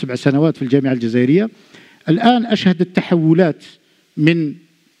لمدة 7 سنوات في الجامعة الجزائرية. الآن أشهد التحولات من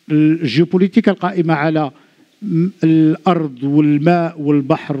الجيوبوليتيك القائمة على الأرض والماء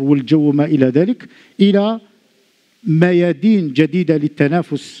والبحر والجو وما إلى ذلك إلى ميادين جديدة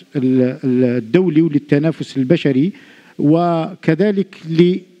للتنافس الدولي وللتنافس البشري، وكذلك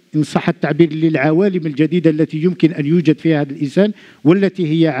إن صح التعبير للعوالم الجديدة التي يمكن أن يوجد فيها هذا الإنسان، والتي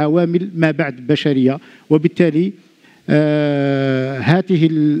هي عوامل ما بعد بشرية. وبالتالي هذه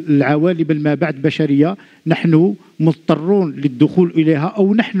العوالم ما بعد بشرية نحن مضطرون للدخول إليها،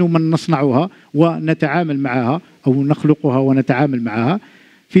 أو نحن من نصنعها ونتعامل معها، أو نخلقها ونتعامل معها.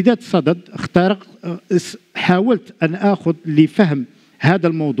 في ذات الصدد حاولت أن أخذ لفهم هذا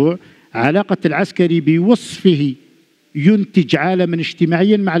الموضوع علاقة العسكري بوصفه ينتج عالما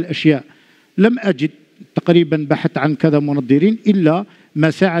اجتماعيا مع الأشياء. لم أجد، تقريبا بحثت عن كذا منظرين، إلا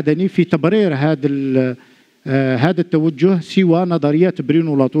ما ساعدني في تبرير هذا التوجه سوى نظريات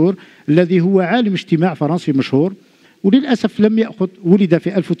برونو لاتور الذي هو عالم اجتماع فرنسي مشهور، وللأسف لم يأخذ. ولد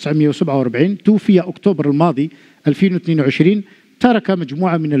في 1947، توفي أكتوبر الماضي 2022. ترك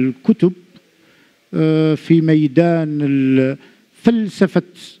مجموعة من الكتب في ميدان فلسفة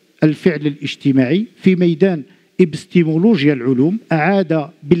الفعل الاجتماعي، في ميدان إبستيمولوجيا العلوم. أعاد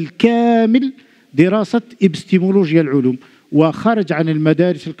بالكامل دراسة إبستيمولوجيا العلوم، وخرج عن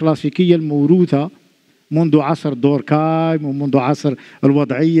المدارس الكلاسيكية الموروثة منذ عصر دوركايم ومنذ عصر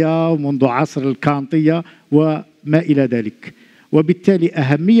الوضعية ومنذ عصر الكانطية وما إلى ذلك. وبالتالي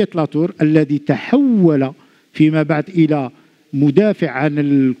أهمية لاتور الذي تحول فيما بعد إلى مدافع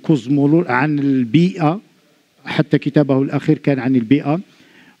عن البيئة، حتى كتابه الأخير كان عن البيئة.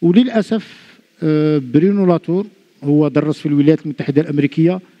 وللأسف برونو لاتور هو درس في الولايات المتحدة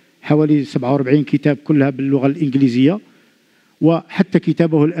الأمريكية حوالي 47 كتاب كلها باللغة الإنجليزية، وحتى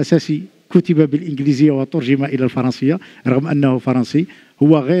كتابه الأساسي كتب بالإنجليزية وترجم إلى الفرنسية رغم أنه فرنسي.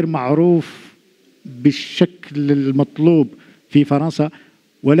 هو غير معروف بالشكل المطلوب في فرنسا،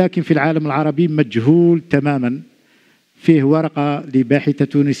 ولكن في العالم العربي مجهول تماما. فيه ورقة لباحثة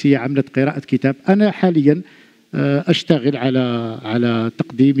تونسية عملت قراءة كتاب. أنا حاليا أشتغل على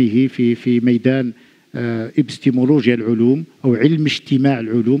تقديمه في ميدان إبستيمولوجيا العلوم أو علم اجتماع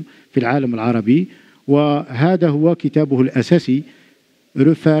العلوم في العالم العربي، وهذا هو كتابه الأساسي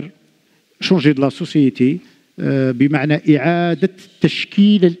ريفير شونجي دو لا سوسيتي، بمعنى إعادة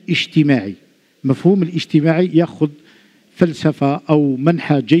تشكيل الاجتماعي. مفهوم الاجتماعي يأخذ فلسفة أو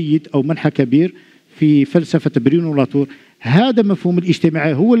منحى جيد أو منحى كبير في فلسفة برونو لاتور. هذا مفهوم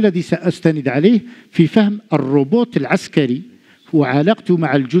الاجتماعي هو الذي سأستند عليه في فهم الروبوت العسكري وعلاقته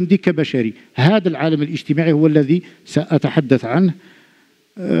مع الجندي كبشري. هذا العالم الاجتماعي هو الذي سأتحدث عنه.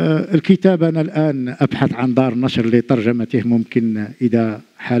 الكتاب أنا الآن أبحث عن دار نشر لترجمته، ممكن إذا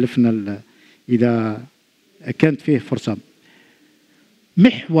حالفنا إذا كانت فيه فرصة.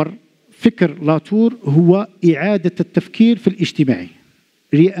 محور فكر لاتور هو إعادة التفكير في الاجتماعي،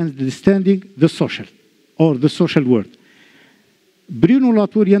 re-understanding the social or the social world. برونو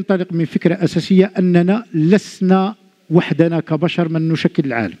لاتور ينطلق من فكرة أساسية أننا لسنا وحدنا كبشر من نشكل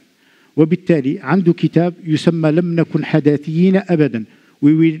العالم، وبالتالي عنده كتاب يسمى لم نكن حداثيين أبدا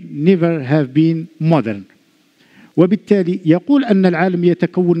We will never have been modern. وبالتالي يقول أن العالم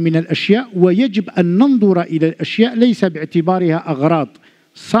يتكون من الأشياء، ويجب أن ننظر إلى الأشياء ليس باعتبارها أغراض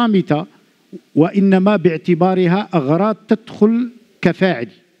صامتة، وإنما باعتبارها أغراض تدخل كفاعل.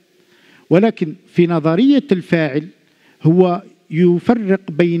 ولكن في نظرية الفاعل هو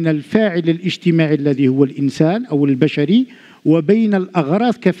يفرق بين الفاعل الاجتماعي الذي هو الإنسان أو البشري وبين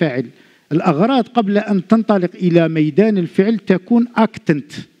الأغراض كفاعل. الأغراض قبل أن تنطلق إلى ميدان الفعل تكون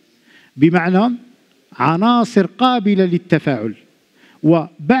أكتنت، بمعنى عناصر قابلة للتفاعل،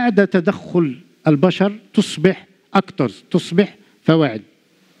 وبعد تدخل البشر تصبح أكترز، تصبح فواعل.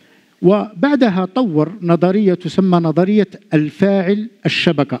 وبعدها طور نظرية تسمى نظرية الفاعل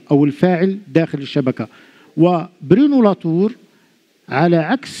الشبكة أو الفاعل داخل الشبكة. وبرونو لاتور على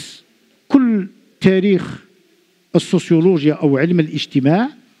عكس كل تاريخ السوسيولوجيا أو علم الاجتماع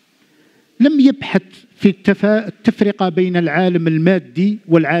لم يبحث في التفرقة بين العالم المادي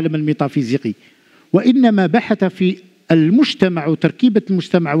والعالم الميتافيزيقي، وإنما بحث في المجتمع وتركيبة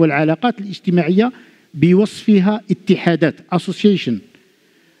المجتمع والعلاقات الاجتماعية بوصفها اتحادات association.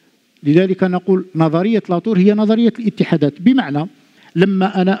 لذلك نقول نظرية لاتور هي نظرية الاتحادات، بمعنى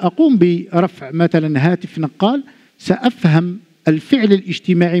لما أنا أقوم برفع مثلا هاتف نقال سأفهم الفعل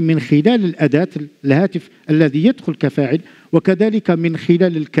الاجتماعي من خلال الأداة الهاتف الذي يدخل كفاعل، وكذلك من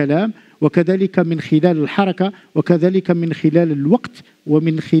خلال الكلام، وكذلك من خلال الحركة، وكذلك من خلال الوقت،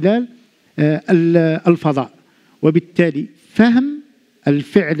 ومن خلال الفضاء. وبالتالي فهم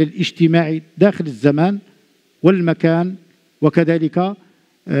الفعل الاجتماعي داخل الزمان والمكان، وكذلك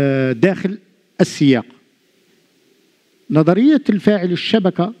داخل السياق. نظرية الفاعل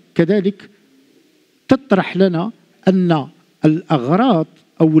الشبكة كذلك تطرح لنا أن الأغراض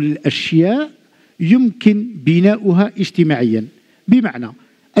أو الأشياء يمكن بناؤها اجتماعيا، بمعنى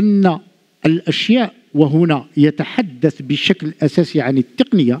أن الأشياء، وهنا يتحدث بشكل أساسي عن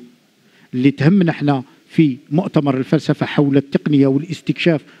التقنية اللي تهمنا احنا في مؤتمر الفلسفة حول التقنية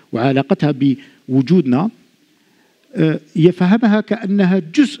والاستكشاف وعلاقتها بوجودنا، يفهمها كأنها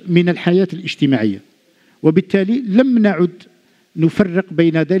جزء من الحياة الاجتماعية. وبالتالي لم نعد نفرق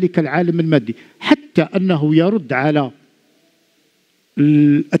بين ذلك العالم المادي، حتى أنه يرد على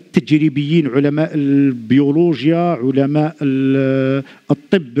التجريبيين، علماء البيولوجيا، علماء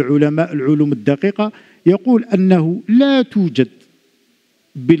الطب، علماء العلوم الدقيقة، يقول أنه لا توجد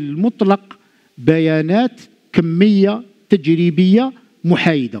بالمطلق بيانات كمية تجريبية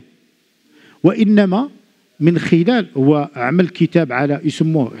محايدة، وإنما من خلال، هو عمل كتاب على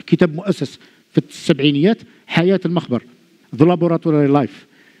يسموه كتاب مؤسس في السبعينيات، حياة المخبر The Laboratory Life،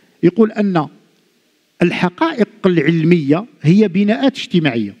 يقول أن الحقائق العلمية هي بناءات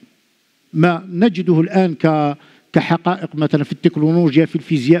اجتماعية. ما نجده الآن كحقائق مثلا في التكنولوجيا، في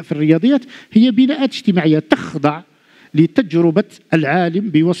الفيزياء، في الرياضيات، هي بناءات اجتماعية تخضع لتجربة العالم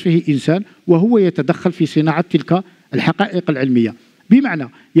بوصفه إنسان، وهو يتدخل في صناعة تلك الحقائق العلمية. بمعنى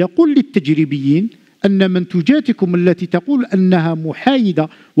يقول للتجريبيين أن منتوجاتكم التي تقول أنها محايدة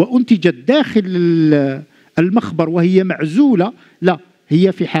وأنتجت داخل المخبر وهي معزولة، لا،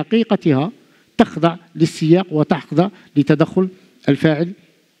 هي في حقيقتها تخضع للسياق وتخضع لتدخل الفاعل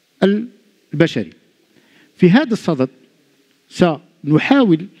البشري. في هذا الصدد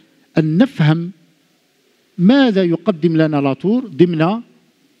سنحاول أن نفهم ماذا يقدم لنا لاتور ضمن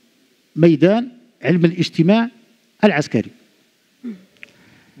ميدان علم الاجتماع العسكري؟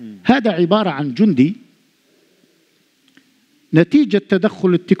 هذا عبارة عن جندي نتيجة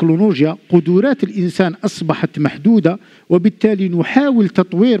تدخل التكنولوجيا قدرات الإنسان أصبحت محدودة، وبالتالي نحاول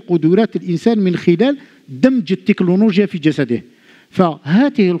تطوير قدرات الإنسان من خلال دمج التكنولوجيا في جسده.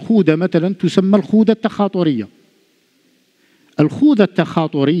 فهذه الخوذة مثلا تسمى الخوذة التخاطرية. الخوذة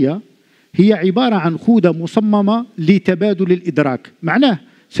التخاطرية هي عبارة عن خوذة مصممة لتبادل الإدراك، معناه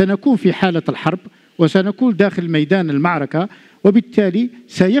سنكون في حالة الحرب وسنكون داخل ميدان المعركة، وبالتالي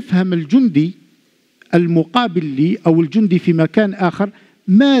سيفهم الجندي المقابل لي أو الجندي في مكان آخر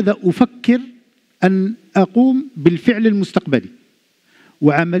ماذا أفكر أن أقوم بالفعل المستقبلي.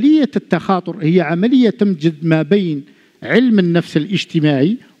 وعملية التخاطر هي عملية تمجد ما بين علم النفس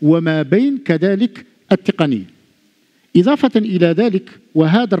الاجتماعي وما بين كذلك التقنية. إضافة إلى ذلك،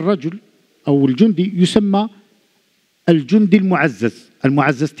 وهذا الرجل أو الجندي يسمى الجندي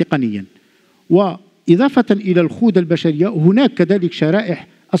المعزز تقنيا. وإضافة إلى الخوذة البشرية هناك كذلك شرائح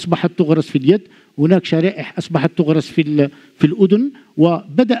أصبحت تغرس في اليد، هناك شرائح أصبحت تغرس في الأذن،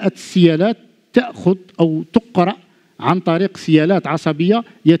 وبدأت السيالات تأخذ أو تقرأ عن طريق سيالات عصبية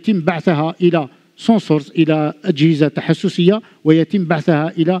يتم بعثها إلى سنسورز، إلى أجهزة تحسسية، ويتم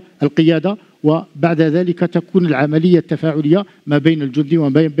بعثها إلى القيادة، وبعد ذلك تكون العملية التفاعلية ما بين الجندي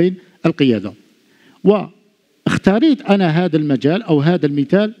وما بين القيادة. واختاريت أنا هذا المجال أو هذا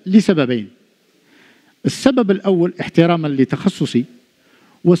المثال لسببين. السبب الأول احتراما لتخصصي،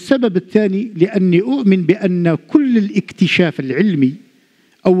 والسبب الثاني لأني أؤمن بأن كل الاكتشاف العلمي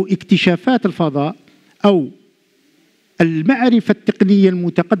أو اكتشافات الفضاء أو المعرفة التقنية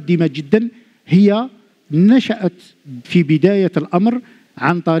المتقدمة جدا هي نشأت في بداية الأمر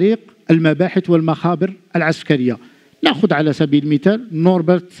عن طريق المباحث والمخابر العسكرية. نأخذ على سبيل المثال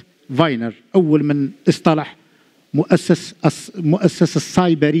نوربرت فاينر، أول من اصطلح مؤسس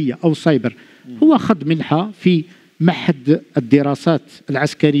السايبرية أو السايبر. هو أخذ منحة في معهد الدراسات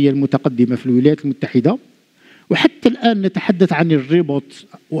العسكرية المتقدمة في الولايات المتحدة، وحتى الآن نتحدث عن الريبوت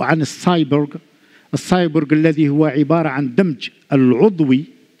وعن السايبورغ الذي هو عبارة عن دمج العضوي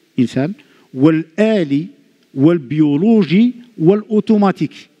إنسان والآلي والبيولوجي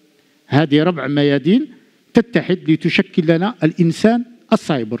والأوتوماتيكي. هذه 4 ميادين تتحد لتشكل لنا الإنسان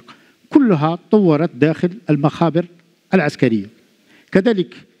السايبورغ، كلها طورت داخل المخابر العسكرية.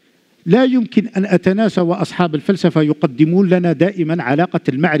 كذلك لا يمكن أن أتناسى وأصحاب الفلسفة يقدمون لنا دائما علاقة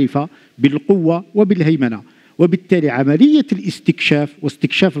المعرفة بالقوة وبالهيمنة، وبالتالي عملية الاستكشاف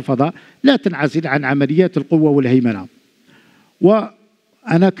واستكشاف الفضاء لا تنعزل عن عمليات القوة والهيمنة.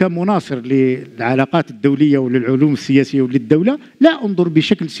 وأنا كمناصر للعلاقات الدولية وللعلوم السياسية وللدولة لا أنظر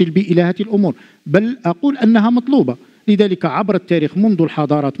بشكل سلبي إلى هذه الأمور، بل أقول أنها مطلوبة. لذلك عبر التاريخ منذ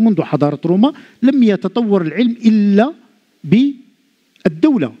الحضارات، منذ حضارة روما، لم يتطور العلم إلا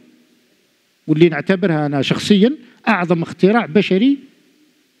بالدولة، واللي نعتبرها أنا شخصيا أعظم اختراع بشري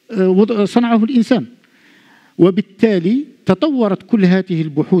صنعه الإنسان. وبالتالي تطورت كل هذه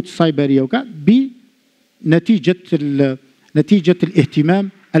البحوث السايبرية نتيجة الاهتمام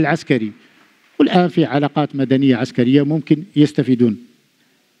العسكري، والآن في علاقات مدنية عسكرية ممكن يستفيدون.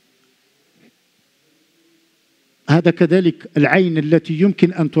 هذا كذلك العين التي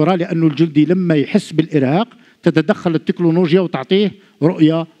يمكن أن ترى، لأن الجندي لما يحس بالإرهاق تتدخل التكنولوجيا وتعطيه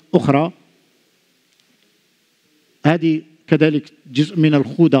رؤية أخرى. هذه كذلك جزء من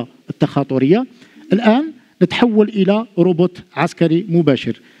الخوذة التخاطرية. الآن نتحول إلى روبوت عسكري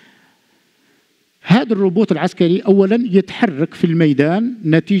مباشر. هذا الروبوت العسكري أولا يتحرك في الميدان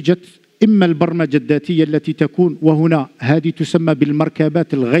نتيجة إما البرمجة الذاتية التي تكون، وهنا هذه تسمى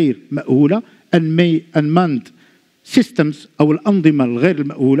بالمركبات الغير مأهولة unmanned systems أو الأنظمة الغير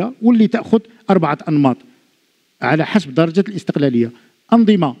المأهولة، واللي تأخذ 4 أنماط على حسب درجة الاستقلالية: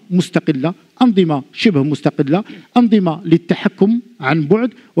 أنظمة مستقلة، أنظمة شبه مستقلة، أنظمة للتحكم عن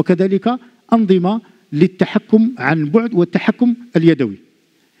بعد، وكذلك أنظمة للتحكم عن بعد والتحكم اليدوي.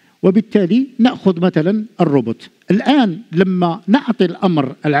 وبالتالي نأخذ مثلا الروبوت. الآن لما نعطي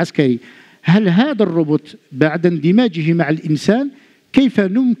الأمر العسكري، هل هذا الروبوت بعد اندماجه مع الإنسان كيف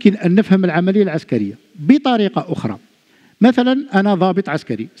يمكن أن نفهم العملية العسكرية؟ بطريقة أخرى. مثلا أنا ضابط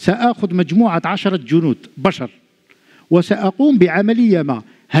عسكري سأخذ مجموعة 10 جنود بشر وسأقوم بعملية ما،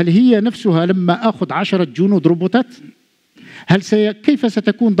 هل هي نفسها لما أخذ 10 جنود روبوتات؟ كيف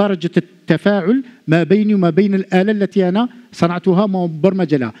ستكون درجة التفاعل ما بيني وما بين الآلة التي أنا صنعتها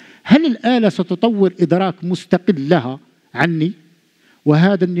مبرمجة لها؟ هل الآلة ستطور إدراك مستقل لها عني؟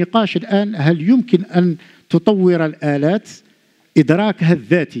 وهذا النقاش الآن، هل يمكن أن تطور الآلات إدراكها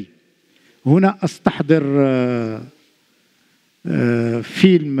الذاتي؟ هنا أستحضر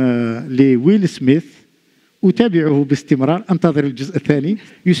فيلم لويل سميث أتابعه باستمرار، أنتظر الجزء الثاني،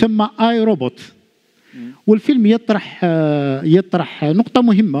 يسمى آي روبوت. والفيلم يطرح نقطة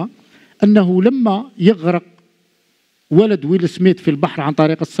مهمة، أنه لما يغرق ولد ويل سميث في البحر عن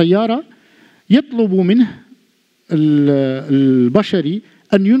طريق السيارة، يطلب منه البشري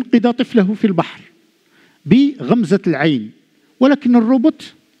أن ينقذ طفله في البحر بغمزة العين، ولكن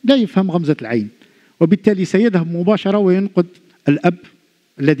الروبوت لا يفهم غمزة العين، وبالتالي سيذهب مباشرة وينقذ الأب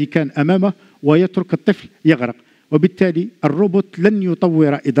الذي كان أمامه ويترك الطفل يغرق، وبالتالي الروبوت لن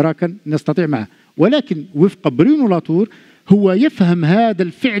يطور إدراكا نستطيع معه. ولكن وفق برونو لاتور هو يفهم هذا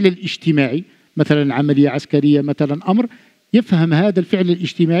الفعل الاجتماعي، مثلا عملية عسكرية، مثلا أمر، يفهم هذا الفعل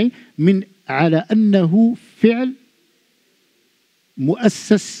الاجتماعي من على أنه فعل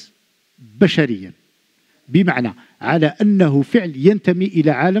مؤسس بشريا، بمعنى على أنه فعل ينتمي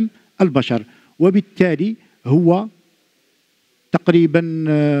إلى عالم البشر. وبالتالي هو تقريبا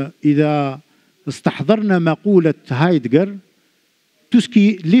إذا استحضرنا مقولة هايدغر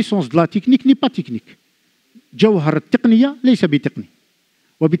توسكي ليسونس دو لا تكنيك ني با تكنيك، جوهر التقنية ليس بتقني،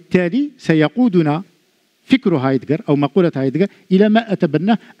 وبالتالي سيقودنا فكر هايدغر أو مقولة هايدغر إلى ما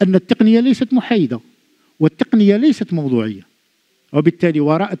أتبناه، أن التقنية ليست محايدة والتقنية ليست موضوعية، وبالتالي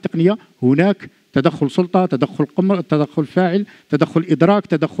وراء التقنية هناك تدخل سلطة، تدخل قمر، تدخل فاعل، تدخل إدراك،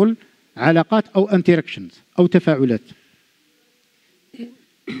 تدخل علاقات أو انتراكشنز أو تفاعلات.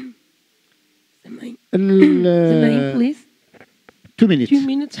 سماعين please. 2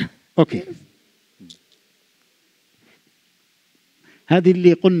 minutes. أوكي. هذه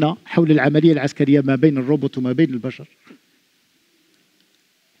اللي قلنا حول العملية العسكرية ما بين الروبوت وما بين البشر.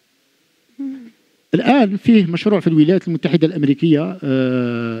 الآن فيه مشروع في الولايات المتحدة الأمريكية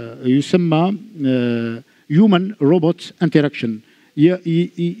يسمى Human Robot Interaction،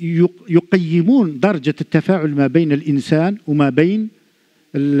 يقيمون درجة التفاعل ما بين الإنسان وما بين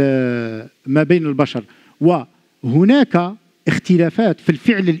البشر، وهناك اختلافات في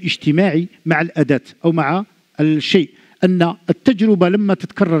الفعل الاجتماعي مع الأداة أو مع الشيء، أن التجربة لما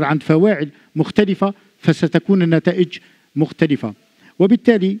تتكرر عند فواعل مختلفة فستكون النتائج مختلفة.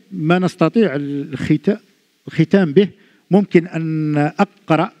 وبالتالي ما نستطيع الختام به، ممكن أن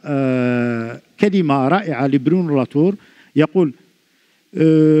أقرأ كلمة رائعة لبرونو لاتور يقول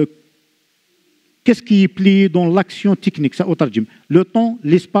qu'est-ce qui plaît dans l'action technique، سأترجم le temps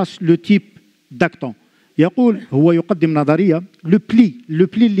l'espace le type d'actant. يقول هو يقدم نظرية لو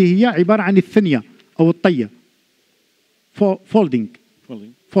بلي اللي هي عبارة عن الثنية أو الطية، فولدينج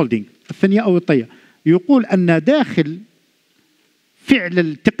الثنية أو الطية. يقول أن داخل فعل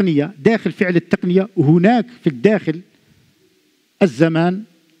التقنية هناك في الداخل الزمان،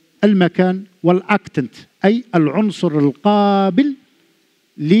 المكان، والأكتنت، أي العنصر القابل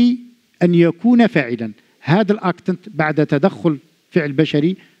لأن يكون فاعلا. هذا الأكتنت بعد تدخل فعل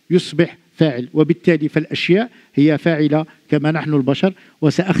بشري يصبح فاعل، وبالتالي فالأشياء هي فاعلة كما نحن البشر.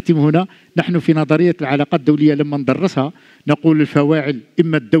 وسأختم هنا، نحن في نظرية العلاقات الدولية لما ندرسها نقول الفواعل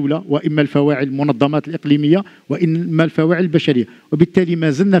إما الدولة، وإما الفواعل المنظمات الإقليمية، وإما الفواعل البشرية. وبالتالي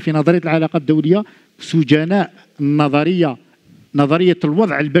ما زلنا في نظرية العلاقات الدولية سجناء نظرية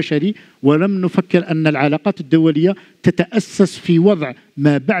الوضع البشري، ولم نفكر أن العلاقات الدولية تتأسس في وضع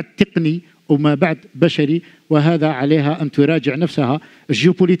ما بعد تقني وما بعد بشري، وهذا عليها أن تراجع نفسها.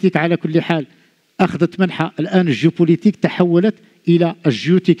 الجيوبوليتيك على كل حال أخذت منحى، الآن الجيوبوليتيك تحولت إلى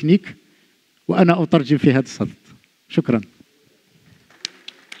الجيوتكنيك، وأنا أترجم في هذا الصدد. شكرا.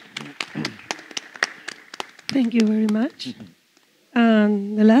 Thank you very much.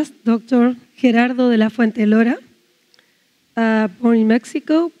 The last, Dr. Gerardo de la Fuente Lora, born in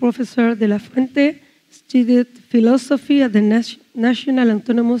Mexico, Professor de la Fuente, studied philosophy at the National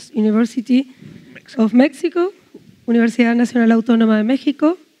Autonomous University of Mexico, Universidad Nacional Autónoma de México,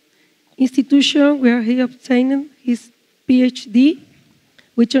 institution where he obtained his PhD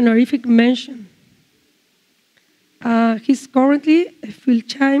with honorific mention. He's currently a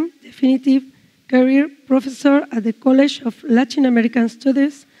full-time definitive career professor at the College of Latin American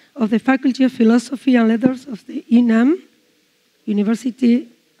Studies of the Faculty of Philosophy and Letters of the UNNE, University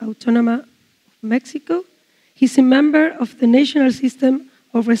Autónoma of Mexico. He's a member of the National System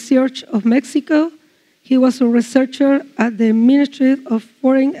of Research of Mexico. He was a researcher at the Ministry of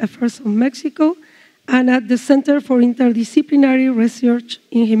Foreign Affairs of Mexico and at the Center for Interdisciplinary Research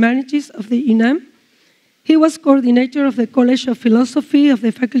in Humanities of the UNNE. He was coordinator of the College of Philosophy of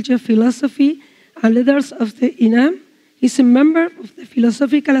the Faculty of Philosophy and Letters of the UNNE. He's a member of the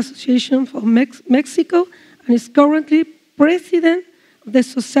Philosophical Association of Mexico and is currently president of the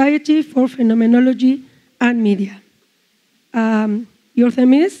Society for Phenomenology and Media. Your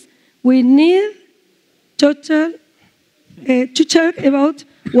theme is, we need to talk about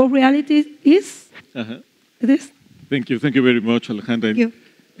what reality is. It is. Thank you very much, Alejandra. Thank you.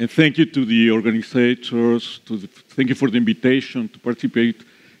 And thank you to the organizers, thank you for the invitation to participate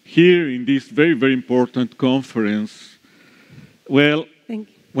here in this very, very important conference. Well, Thank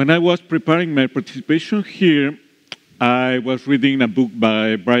you. when I was preparing my participation here, I was reading a book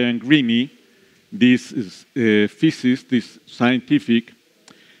by Brian Greene. This is a physicist, this scientific,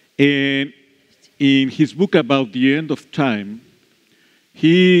 and in his book about the end of time,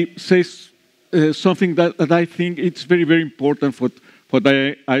 he says something that I think it's very, very important for what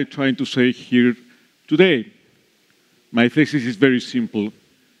I'm trying to say here today. My thesis is very simple.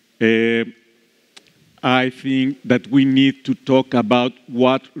 I think that we need to talk about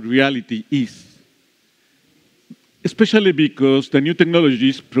what reality is, especially because the new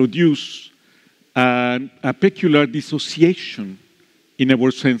technologies produce a peculiar dissociation in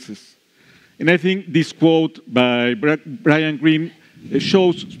our senses. And I think this quote by Brian Greene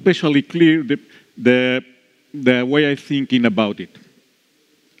shows especially clear the way I'm thinking about it.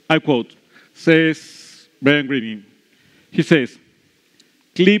 I quote, says Brian Greene, he says,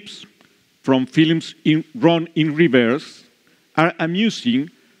 clips from films run in reverse are amusing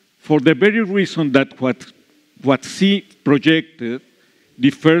for the very reason that what see projected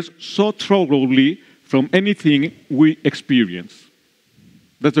differs so thoroughly from anything we experience.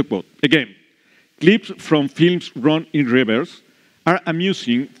 That's a quote. Again, clips from films run in reverse are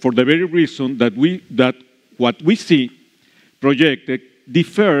amusing for the very reason that what we see projected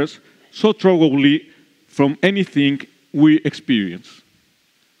differs so thoroughly from anything we experience.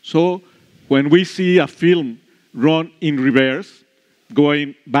 So when we see a film run in reverse,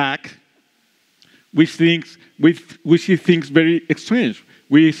 going back, we see things very strange.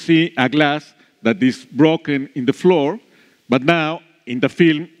 We see a glass that is broken in the floor, but now in the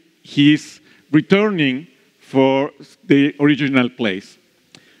film, he's returning for the original place.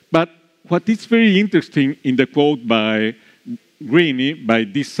 But what is very interesting in the quote by Greene, by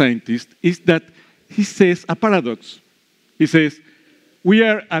this scientist, is that he says a paradox. He says, we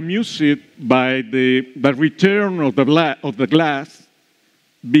are amused by the return of the glass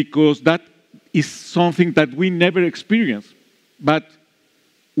because that is something that we never experienced. But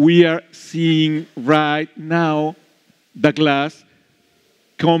we are seeing right now the glass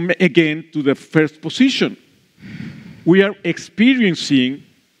come again to the first position. We are experiencing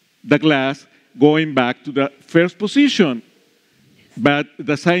the glass going back to the first position. But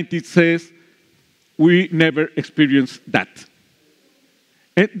the scientist says we never experienced that.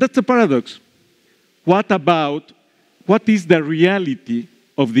 And that's a paradox. What is the reality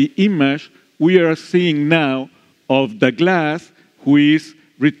of the image we are seeing now of the glass who is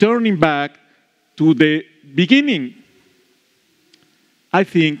returning back to the beginning? I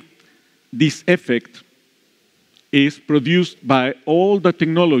think this effect is produced by all the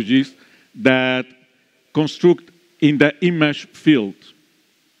technologies that construct in the image field.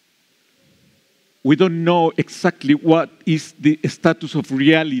 We don't know exactly what is the status of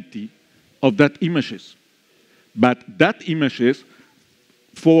reality of that images, but that images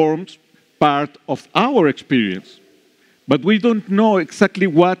forms part of our experience, but we don't know exactly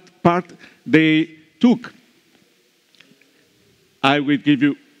what part they took. I will give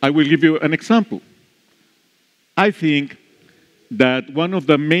you an example. I think that one of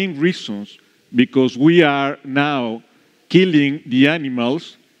the main reasons because we are now killing the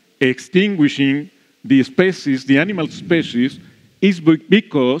animals, extinguishing the species, the animal species, is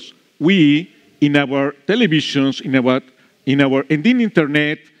because we, in our televisions, in the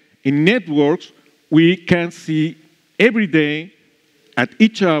internet, in networks, we can see every day, at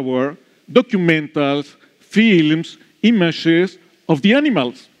each hour, documentals, films, images of the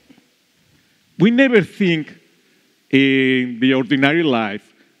animals. We never think in the ordinary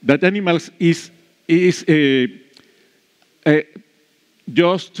life that animals is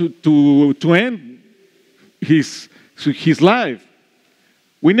just to end his life.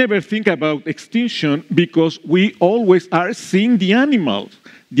 We never think about extinction because we always are seeing the animals.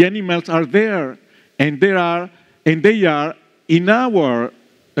 The animals are there, and they are in our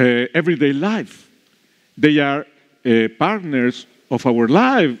everyday life. They are partners of our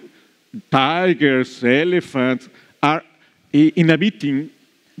life. Tigers, elephants are inhabiting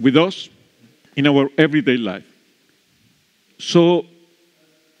with us in our everyday life. So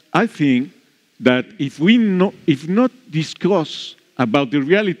I think that if not discuss about the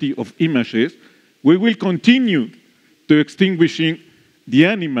reality of images, we will continue to extinguishing the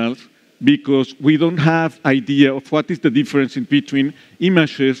animals because we don't have idea of what is the difference in between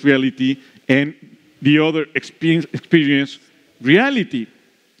images, reality, and the other experience reality.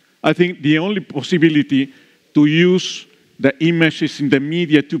 I think the only possibility to use the images in the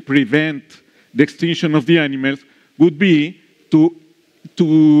media to prevent the extinction of the animals would be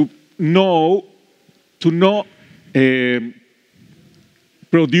to not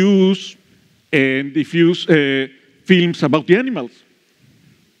produce and diffuse films about the animals.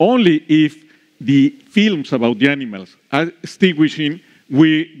 Only if the films about the animals are extinguishing,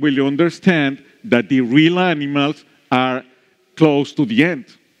 we will understand that the real animals are close to the end.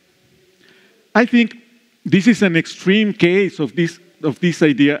 I think this is an extreme case of this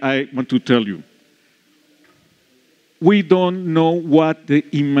idea I want to tell you. We don't know what the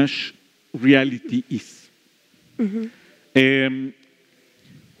image reality is.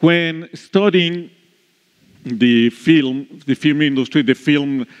 When studying the film industry,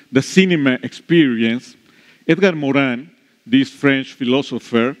 the cinema experience, Edgar Morin, this French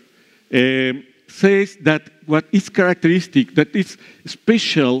philosopher, says that what is characteristic, that is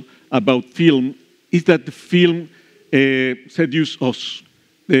special about film, is that the film seduces us.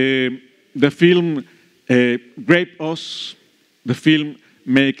 The film grape us. The film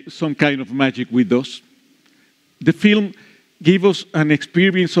make some kind of magic with us. The film gives us an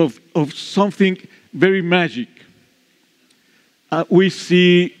experience of something very magic. We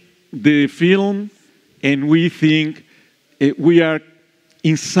see the film and we think we are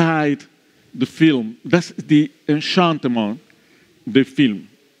inside the film. That's the enchantment, the film.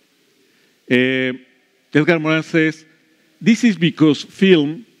 Edgar Morin says, this is because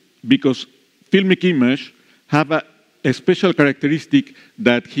filmic image have a special characteristic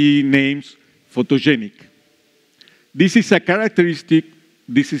that he names photogenic. This is a characteristic,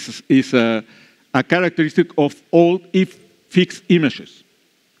 a characteristic of all fixed images.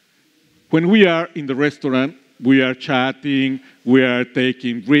 When we are in the restaurant, we are chatting, we are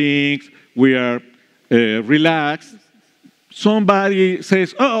taking drinks, we are relaxed. Somebody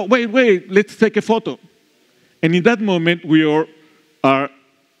says, oh, wait, let's take a photo. And in that moment, we are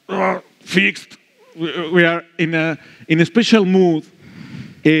fixed. We are in a special mood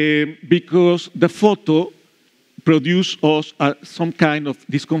because the photo produces us some kind of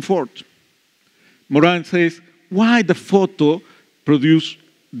discomfort. Morin says, why the photo produce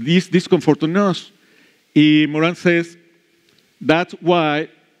this discomfort on us? Morin says, that's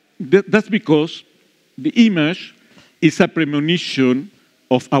because the image is a premonition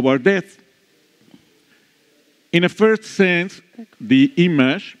of our death. In a first sense, the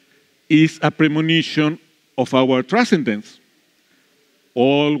image is a premonition of our transcendence.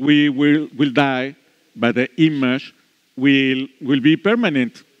 All we will die, but the image will be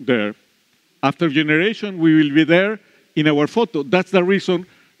permanent there. After generation, we will be there in our photo. That's the reason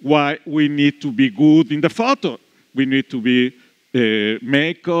why we need to be good in the photo. We need to be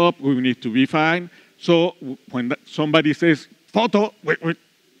makeup, we need to be fine. So when somebody says photo,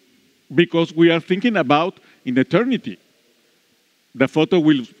 because we are thinking about in eternity, the photo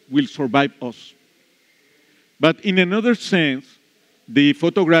will survive us. But in another sense, the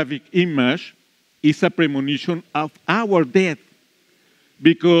photographic image is a premonition of our death,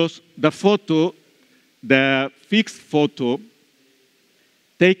 because the fixed photo,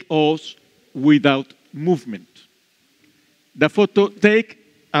 take us without movement. The photo take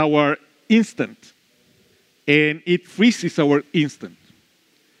our instant, and it freezes our instant.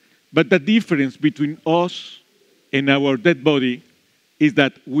 But the difference between us and our dead body is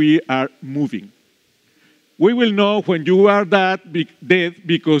that we are moving. We will know when you are dead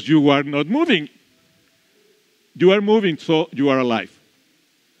because you are not moving. You are moving, so you are alive.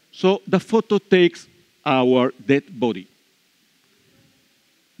 So the photo takes our dead body.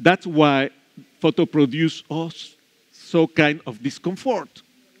 That's why photo produces us so kind of discomfort.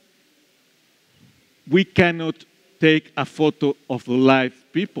 We cannot take a photo of live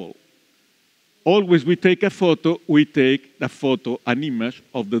people. Always we take a photo, an image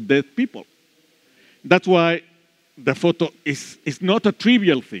of the dead people. That's why the photo is not a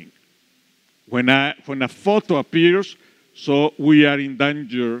trivial thing. When a photo appears, so we are in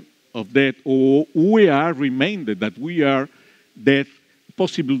danger of death, or we are reminded that we are dead,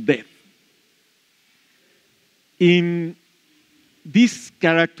 possible death. In this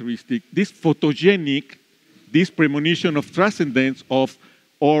characteristic, this photogenic, this premonition of transcendence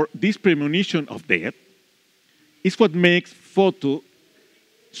or this premonition of death, is what makes photo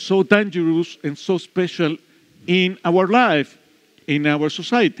so dangerous and so special in our life, in our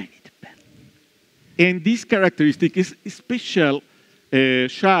society. And this characteristic is special,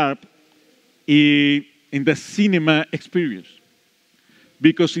 sharp in the cinema experience.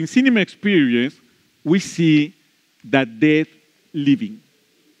 Because in cinema experience, we see that death living.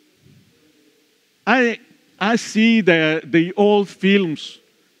 I see the old films,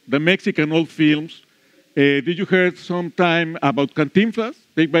 the Mexican old films. Did you hear sometime about Cantinflas,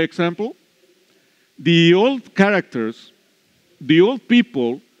 take by example? the old characters, the old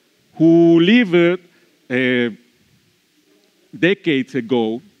people who lived decades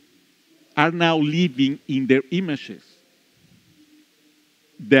ago are now living in their images.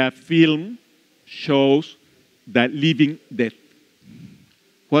 The film shows the living dead.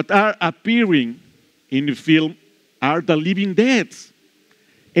 What are appearing in the film are the living deads.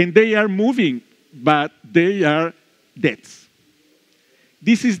 And they are moving, but they are deads.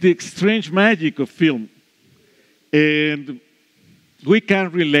 This is the strange magic of film. And we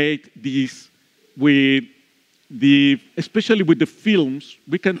can relate this with especially with the films.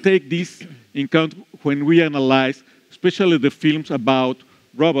 We can take this in account when we analyze, especially the films about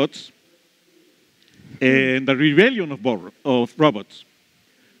robots and the rebellion of robots.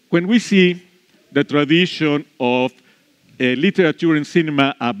 When we see the tradition of literature and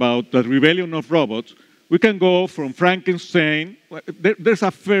cinema about the rebellion of robots, we can go from Frankenstein. There's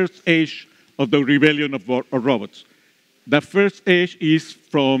a first age of the rebellion of robots. The first age is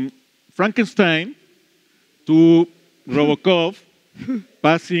from Frankenstein to Robocop,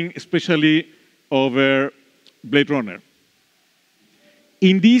 passing especially over Blade Runner.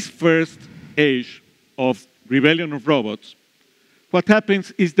 In this first age of rebellion of robots, what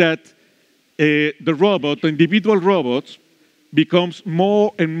happens is that the individual robots, becomes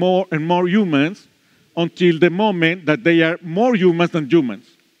more and more and more humans until the moment that they are more humans than humans.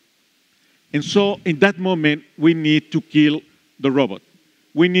 And so in that moment, we need to kill the robot.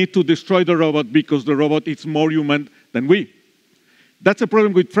 We need to destroy the robot because the robot is more human than we. That's a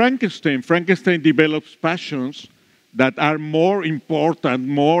problem with Frankenstein. Frankenstein develops passions that are more important,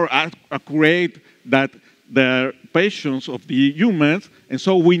 more accurate than the passions of the humans, and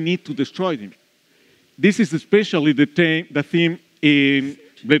so we need to destroy them. This is especially the theme in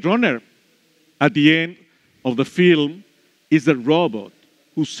Blade Runner. At the end of the film is the robot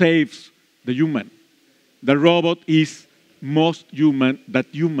who saves the human. The robot is most human than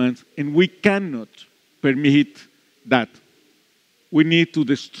humans, and we cannot permit that. We need to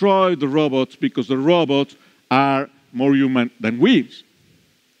destroy the robots because the robots are more human than we.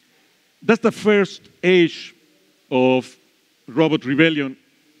 That's the first age of robot rebellion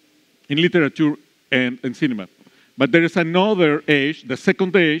in literature and cinema. But there is another age. The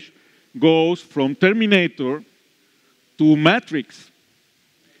second age goes from Terminator to Matrix.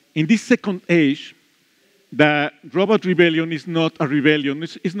 In this second age, the robot rebellion is not a rebellion.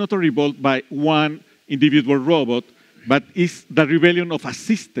 It's not a revolt by one individual robot, but it's the rebellion of a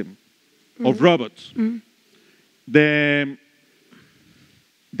system of robots. The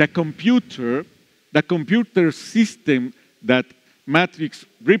computer system that Matrix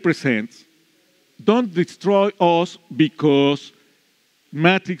represents don't destroy us because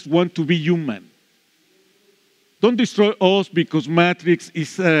Matrix wants to be human. Don't destroy us because Matrix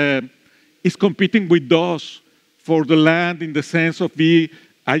is competing with us for the land in the sense of being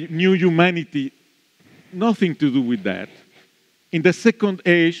a new humanity. Nothing to do with that. In the second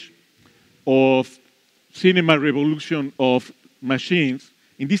age of cinema revolution of machines,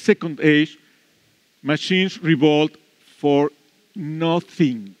 in this second age, machines revolt for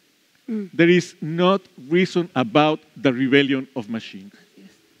nothing. There is not reason about the rebellion of machines. Yes.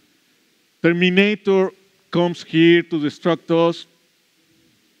 Terminator comes here to destruct us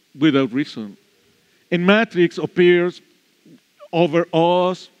without reason. And Matrix appears over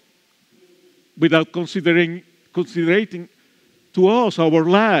us without considering to us our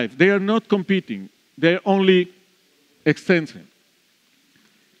life. They are not competing. They are only extension.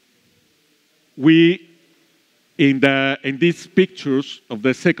 We, in these pictures of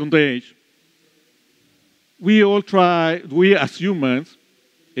the second age, we as humans,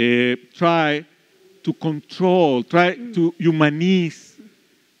 try to control, try to humanize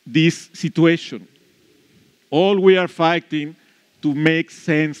this situation. All we are fighting to make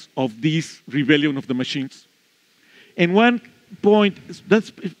sense of this rebellion of the machines. And one point,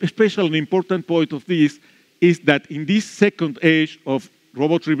 that's especially an important point of this, is that in this second age of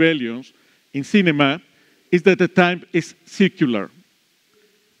robot rebellions in cinema, is that the time is circular.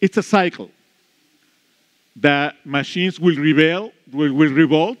 It's a cycle. The machines will revolt,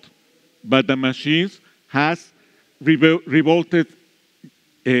 but the machines has revolted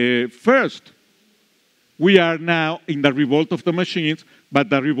first. We are now in the revolt of the machines, but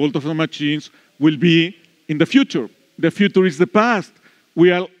the revolt of the machines will be in the future. The future is the past.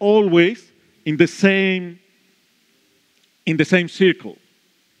 We are always in the same circle.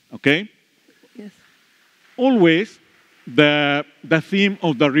 Okay? Yes. Always the theme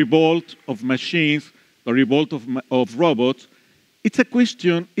of the revolt of machines, the revolt of robots, it's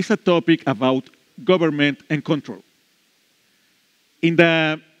a topic about government and control. In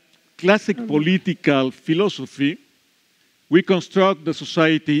the classic political philosophy, we construct the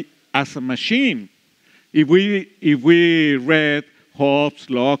society as a machine. If we read Hobbes,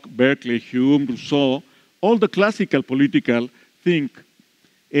 Locke, Berkeley, Hume, Rousseau, all the classical political think,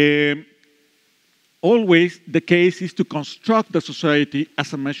 always the case is to construct the society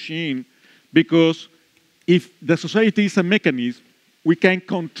as a machine, because if the society is a mechanism, we can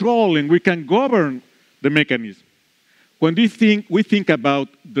control and we can govern the mechanism. When we think about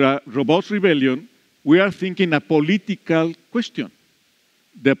the robots rebellion, we are thinking a political question.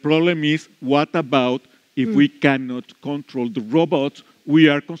 The problem is, what about if we cannot control the robots we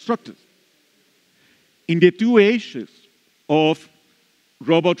are constructed? In the two ages of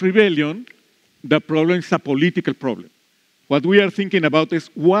robot rebellion, the problem is a political problem. What we are thinking about is,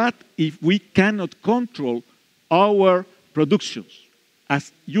 what if we cannot control our productions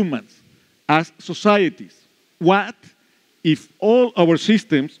as humans, as societies? What if all our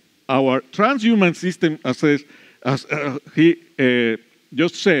systems, our transhuman system, as he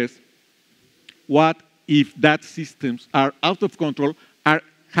just says, what if that systems are out of control,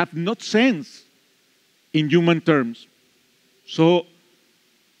 have not sense in human terms? So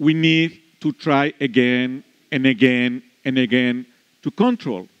we need to try again and again and again to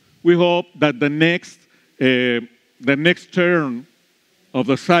control. We hope that the next turn of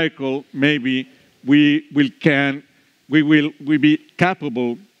the cycle, maybe we will be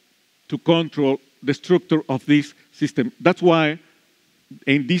capable to control the structure of this system. That's why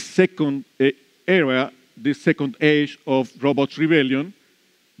in this second area, this second age of robots rebellion,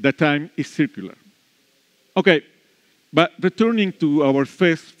 the time is circular. Okay, but returning to our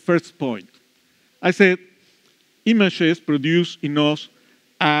first point, I said images produce in us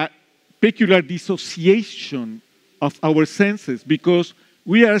a peculiar dissociation of our senses, because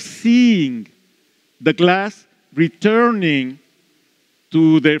we are seeing the glass returning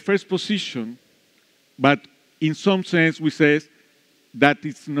to their first position, but in some sense we say that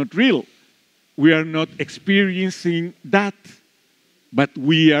it's not real. We are not experiencing that, but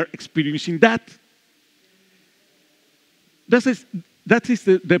we are experiencing that. That is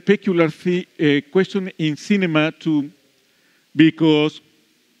the peculiar question in cinema too, because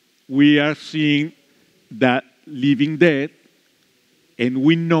we are seeing the living dead, and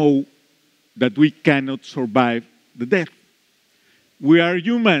we know that we cannot survive the death. We are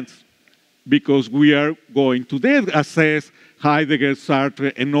humans because we are going to death, as says Heidegger,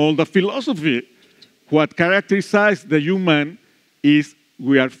 Sartre, and all the philosophy. What characterizes the human is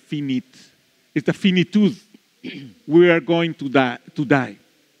we are finite. It's the finitude. We are going to die.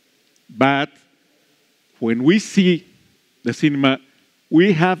 But when we see the cinema,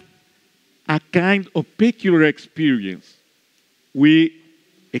 we have a kind of peculiar experience. We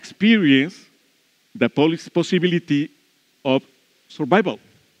experience the possibility of survival.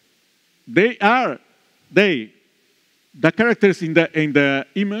 The characters in the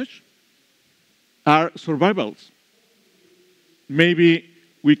image are survivals. Maybe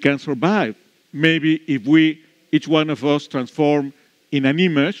we can survive. Maybe if each one of us transform in an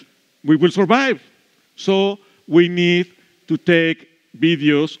image, we will survive. So we need to take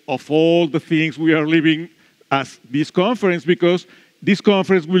videos of all the things we are living as this conference, because this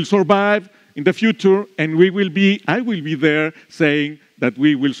conference will survive in the future, and I will be there saying that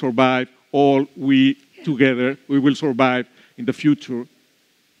we will survive, all we together, we will survive in the future.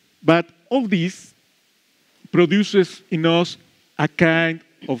 But all this produces in us a kind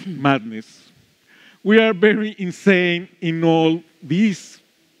of madness. We are very insane in all this.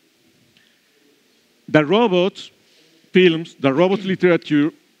 The robots films, the robot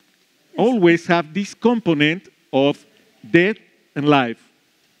literature, always have this component of death and life.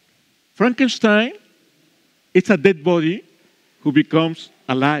 Frankenstein, it's a dead body who becomes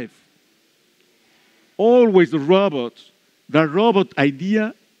alive. Always the robot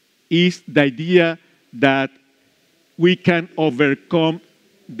idea is the idea that we can overcome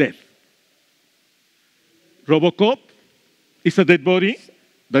death. Robocop is a dead body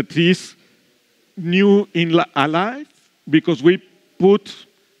that is new alive because we put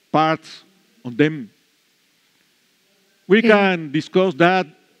parts on them. We can discuss that.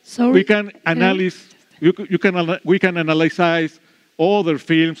 Sorry. We can analyze. We can analyze other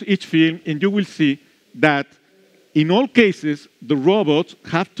films, each film, and you will see that in all cases the robots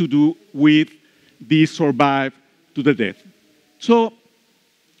have to do with this survive to the death. So,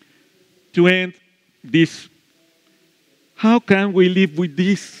 to end this, how can we live with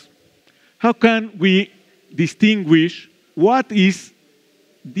this? How can we distinguish what is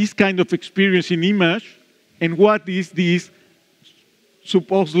this kind of experience in image and what is this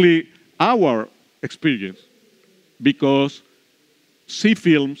supposedly our experience? Because see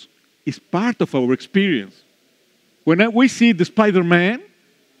films is part of our experience. When we see the Spider-Man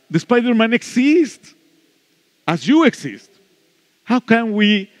exists as you exist. How can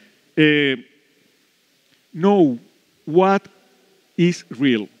we know what is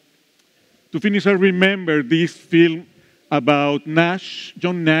real? To finish, I remember this film about Nash,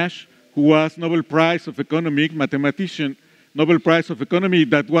 John Nash, who was Nobel Prize of Economics, mathematician, Nobel Prize of Economy,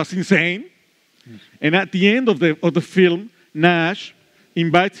 that was insane. Yes. And at the end of the film, Nash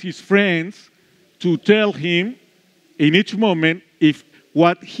invites his friends to tell him in each moment if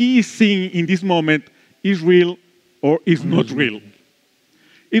what he is seeing in this moment is real or is not real.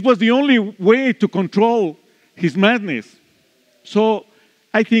 It was the only way to control his madness. So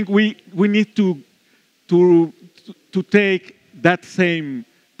I think we need to take that same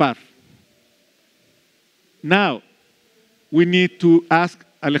path. Now, we need to ask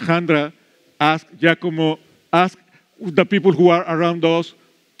Alejandra, ask Giacomo, ask the people who are around us,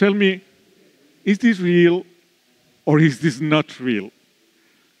 tell me, is this real or is this not real?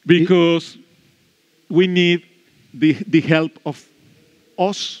 Because we need the help of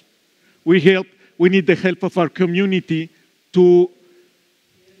us. We need the help of our community to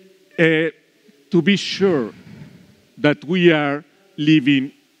be sure that we are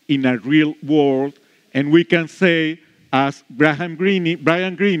living in a real world, and we can say, as Brian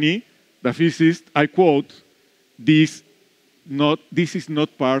Greene, the physicist, I quote, this is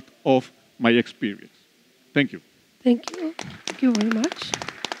not part of my experience. Thank you. Thank you. Thank you very much.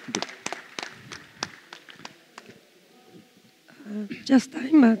 Just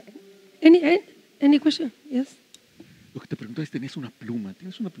time. Any question? Yes. Lo que te pregunto es, ¿tienes una pluma?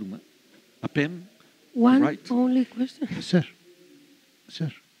 ¿Tienes una pluma? A pen? One Right. only question. Sir,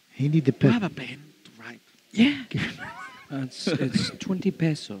 he need a pen. You have a pen to write. Yeah. It's 20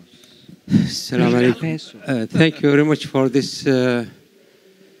 pesos. Assalamu alaikum. Thank you very much for this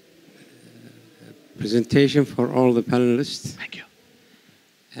presentation for all the panelists. Thank you.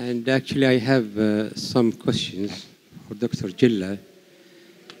 And actually, I have some questions for Dr. Jilla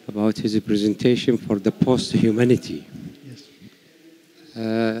about his presentation for the post-humanity. Yes.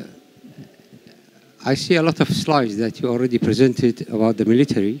 I see a lot of slides that you already presented about the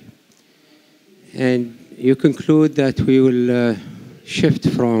military, and you conclude that we will shift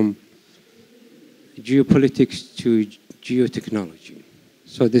from geopolitics to geotechnology.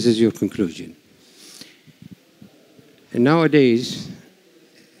 So this is your conclusion. And nowadays,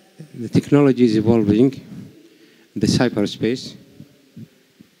 the technology is evolving in the cyberspace,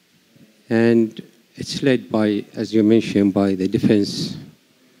 and it's led by, as you mentioned, by the defense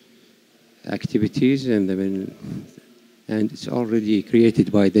activities, and it's already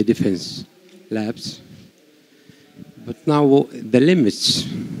created by the defense labs. But now the limits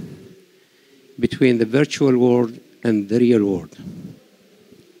between the virtual world and the real world.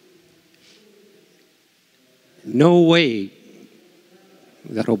 No way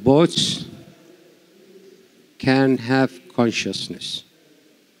the robots can have consciousness.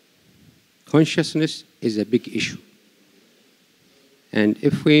 Consciousness is a big issue. And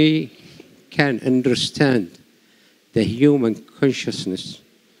if we can understand the human consciousness,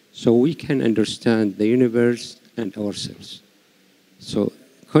 so we can understand the universe and ourselves. So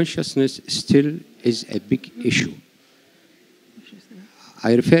consciousness still is a big issue.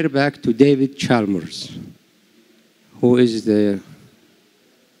 I refer back to David Chalmers, who is the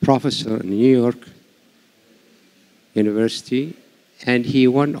professor in New York University, and he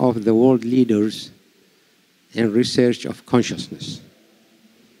one of the world leaders in research of consciousness.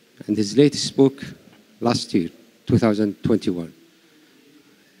 And his latest book, last year, 2021,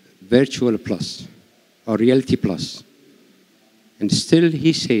 Virtual Plus, or Reality Plus. And still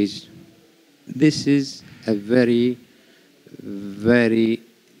he says, this is a very, very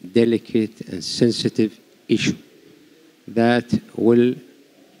delicate and sensitive issue that will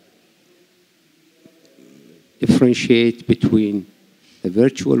differentiate between the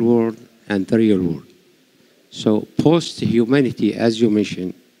virtual world and the real world. So post-humanity, as you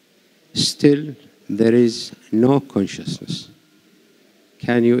mentioned, still there is no consciousness.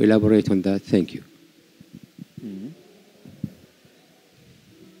 Can you elaborate on that? Thank you.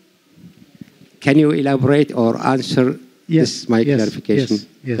 Can you elaborate or answer this, my clarification?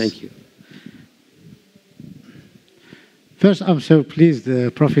 Yes. Thank you. First, I'm so pleased,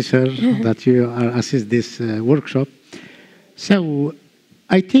 Professor, that you are assist this workshop. So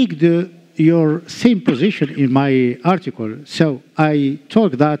I take your same position in my article. So I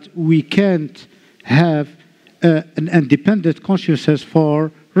talk that we can't have an independent consciousness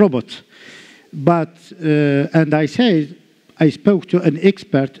for robots. But, and I said, I spoke to an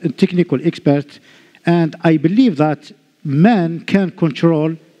expert, a technical expert, and I believe that man can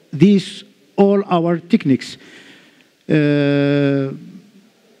control these all our techniques.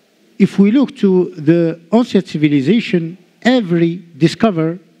 If we look to the ancient civilization, every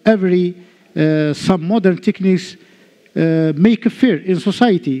some modern techniques make a fear in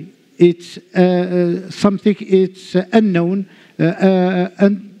society. It's something it's unknown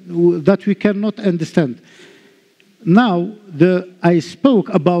and that we cannot understand. Now, I spoke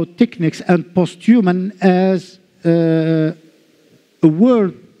about techniques and post-human as a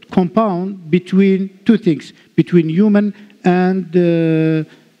word compound between two things, between human and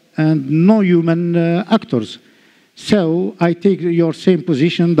non-human actors. So I take your same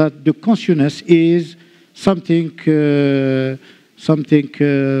position that the consciousness is something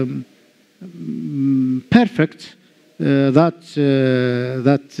perfect that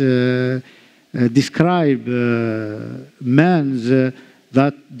describe man's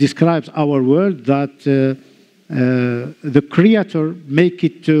that describes our world, that the creator make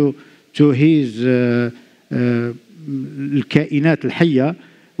it to his الكائنات الحية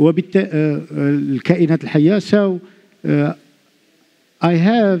الكائنات الحية. So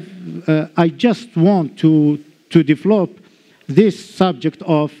I just want to develop this subject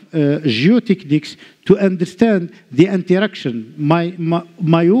of geotechnics to understand the interaction. My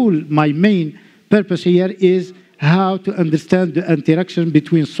main purpose here is how to understand the interaction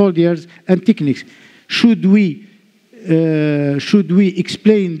between soldiers and techniques. Should we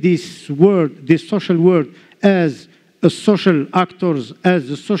explain this word, this social word, as a social actors, as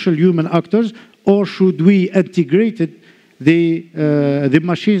a social human actors, or should we integrate it, the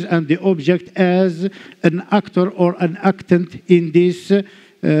machines and the object as an actor or an actant in this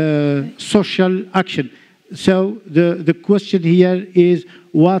social action? So the question here is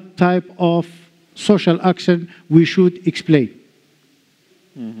what type of social action we should explain.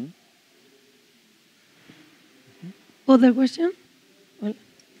 Mm-hmm. Other question? Well,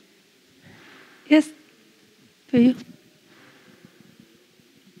 yes, for you.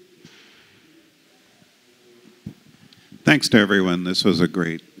 Thanks to everyone. This was a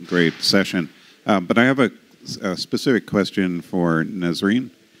great session. But I have a specific question for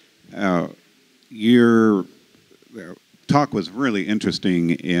Nazreen. Your talk was really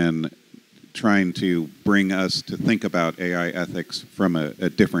interesting in trying to bring us to think about AI ethics from a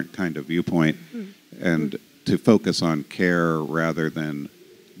different kind of viewpoint and to focus on care rather than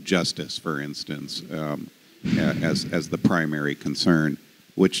justice, for instance, as the primary concern,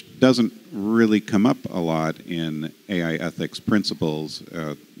 which doesn't really come up a lot in AI ethics principles.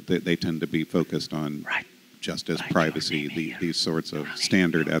 They tend to be focused on justice, privacy, these sorts of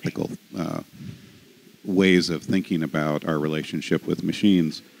standard ethical ways of thinking about our relationship with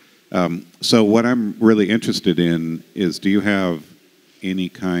machines. So what I'm really interested in is, do you have any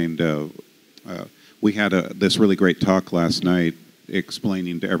kind of... we had this really great talk last night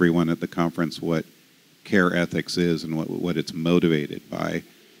explaining to everyone at the conference what care ethics is and what it's motivated by.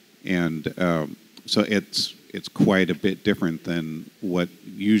 And so it's quite a bit different than what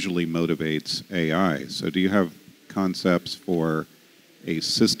usually motivates AI. So do you have concepts for a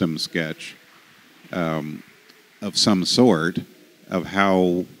system sketch of some sort of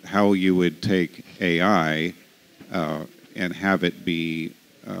how you would take AI and have it be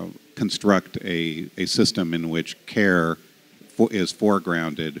construct a system in which care is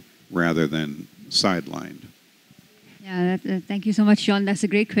foregrounded rather than sidelined? Yeah, thank you so much, John. That's a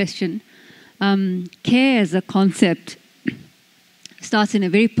great question. Care as a concept starts in a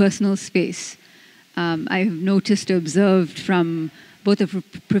very personal space. I've noticed, observed from both a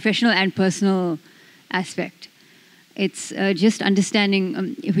professional and personal aspect. It's just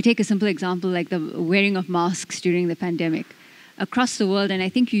understanding, if we take a simple example like the wearing of masks during the pandemic, across the world, and I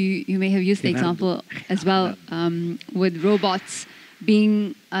think you may have used the example as well with robots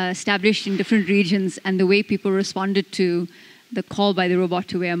being established in different regions and the way people responded to the call by the robot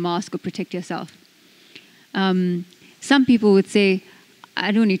to wear a mask or protect yourself. Some people would say,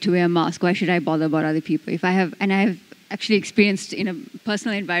 I don't need to wear a mask. Why should I bother about other people? I have actually experienced in a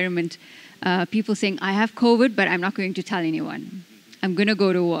personal environment people saying, I have COVID, but I'm not going to tell anyone. I'm going to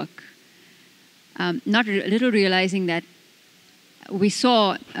go to work. Not a little realizing that we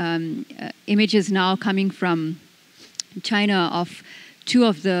saw images now coming from China of two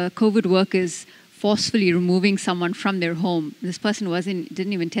of the COVID workers forcefully removing someone from their home. This person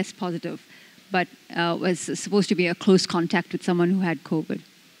didn't even test positive, but was supposed to be a close contact with someone who had COVID.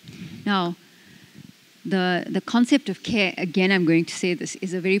 Now, the concept of care, again, I'm going to say this,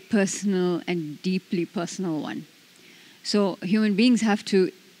 is a very personal and deeply personal one. So human beings have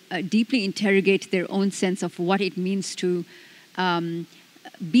to deeply interrogate their own sense of what it means to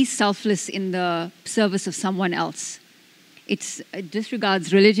be selfless in the service of someone else. it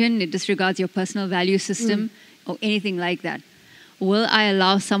disregards religion, it disregards your personal value system or anything like that. Will I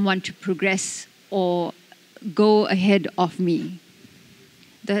allow someone to progress or go ahead of me?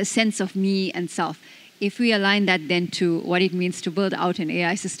 The sense of me and self. If we align that then to what it means to build out an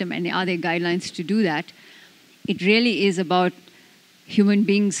AI system, and are there guidelines to do that, it really is about human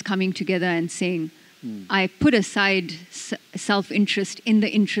beings coming together and saying, I put aside self-interest in the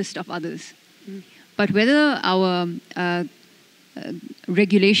interest of others. But whether our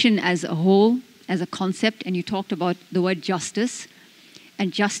regulation as a whole, as a concept, and you talked about the word justice,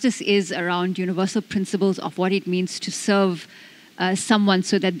 and justice is around universal principles of what it means to serve someone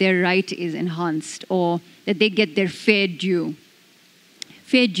so that their right is enhanced or that they get their fair due.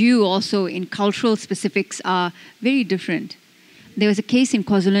 Fair due also in cultural specifics are very different. There was a case in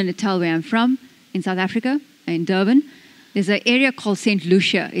KwaZulu-Natal where I'm from, in South Africa, in Durban. There's an area called St.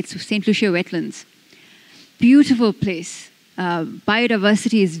 Lucia. It's St. Lucia wetlands. Beautiful place.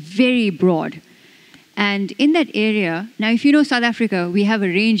 Biodiversity is very broad. And in that area, now if you know South Africa, we have a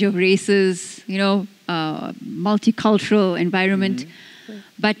range of races, multicultural environment.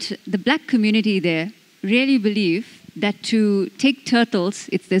 But the black community there really believe that to take turtles,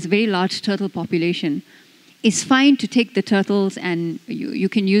 there's a very large turtle population, it's fine to take the turtles and you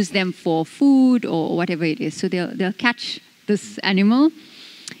can use them for food or whatever it is. So they'll catch this animal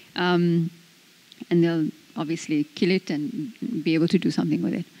and they'll obviously kill it and be able to do something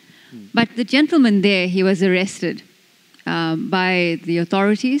with it. But the gentleman there, he was arrested by the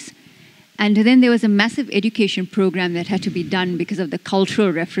authorities. And then there was a massive education program that had to be done because of the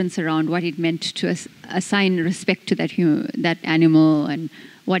cultural reference around what it meant to assign respect to that animal and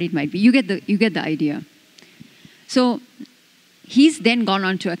what it might be. You get the idea. So he's then gone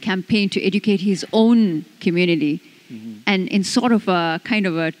on to a campaign to educate his own community and in sort of a kind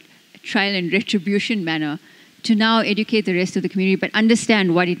of a trial and retribution manner to now educate the rest of the community but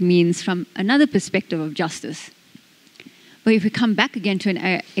understand what it means from another perspective of justice. But if we come back again to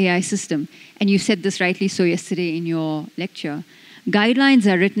an AI system, and you said this rightly so yesterday in your lecture, guidelines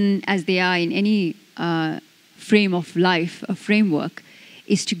are written as they are in any frame of life, a framework,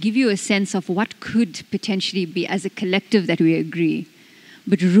 is to give you a sense of what could potentially be as a collective that we agree.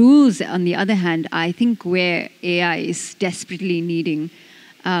 But rules, on the other hand, I think where AI is desperately needing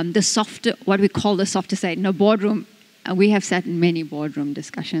the softer, what we call the softer side. In a boardroom, we have sat in many boardroom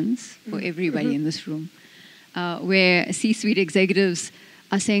discussions for everybody in this room, where C-suite executives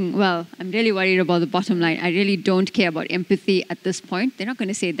are saying, well, I'm really worried about the bottom line. I really don't care about empathy at this point. They're not going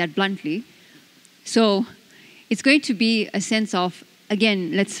to say it that bluntly. So it's going to be a sense of,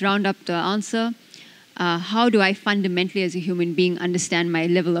 again, let's round up the answer. How do I fundamentally as a human being understand my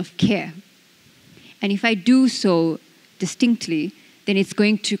level of care? And if I do so distinctly, then it's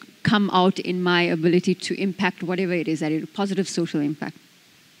going to come out in my ability to impact whatever it is, that is a positive social impact.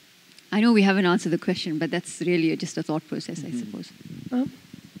 I know we haven't answered the question, but that's really just a thought process, I suppose.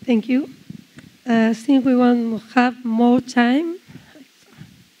 Thank you. Since we want to have more time,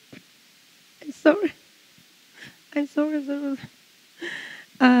 I'm sorry. Let's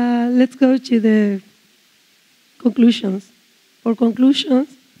go to the conclusions. For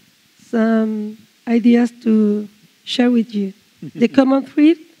conclusions, some ideas to share with you. The common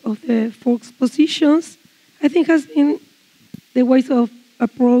thread of the four expositions, I think, has been the ways of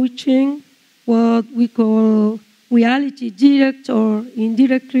approaching what we call reality, direct or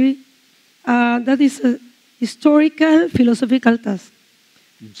indirectly. That is a historical, philosophical task.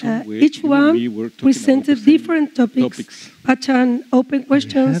 Each one presented different topics, pattern, open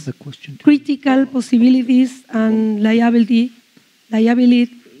questions, critical possibilities, and liability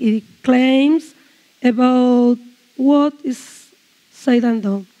claims about what is said and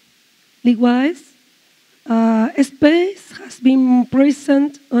done. Likewise, space has been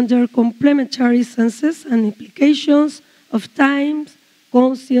present under complementary senses and implications of time,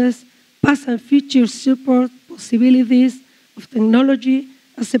 conscious, past and future support possibilities of technology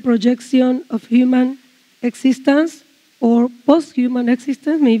as a projection of human existence or post-human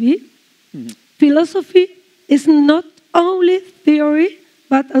existence, maybe. Philosophy is not only theory,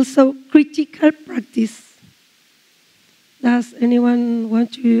 but also critical practice. Does anyone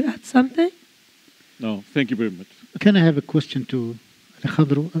want to add something? No, thank you very much. Can I have a question to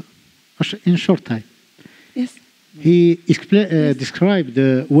Alejandro in short time? Yes. He described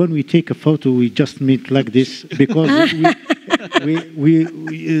when we take a photo, we just meet like this because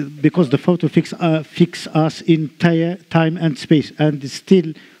because the photo fix us in time and space, and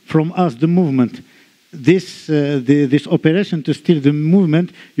still from us the movement. This operation to steal the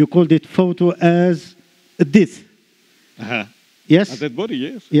movement, you called it photo as a death. Uh-huh. Yes. A dead body,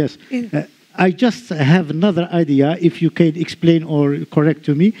 yes. Yes. I just have another idea, if you can explain or correct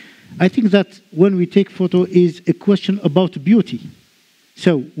to me. I think that when we take photo is a question about beauty.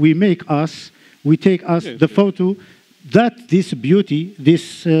 So we take us the photo, that this beauty,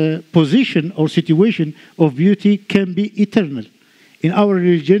 this position or situation of beauty can be eternal. In our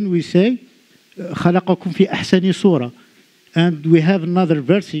religion we say, خلقكم في أحسن صورة. And we have another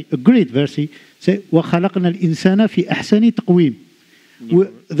verse, a great verse, say, وخلقنا الإنسان في أحسن تقويم.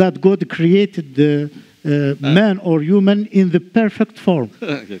 That God created the man or human in the perfect form.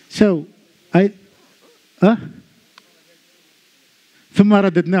 So, ثم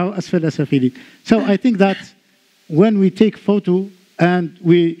رددناه أسفل سافلين. So I think that when we take photo and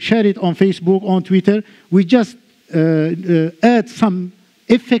we share it on Facebook, on Twitter, we just add some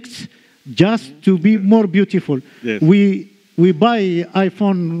effects just to be more beautiful. Yes. We buy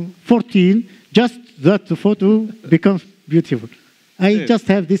iPhone 14 just that the photo becomes beautiful. I just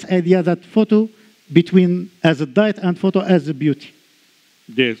have this idea that photo between as a diet and photo as a beauty.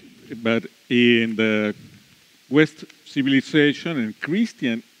 Yes, but in the West civilization and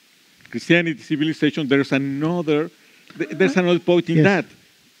Christianity civilization, there's another point in that,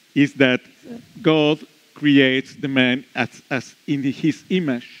 is that God creates the man as in his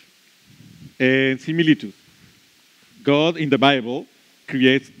image and similitude. God in the Bible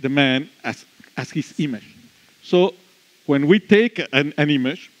creates the man as his image. So when we take an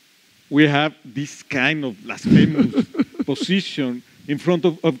image, we have this kind of blasphemous position in front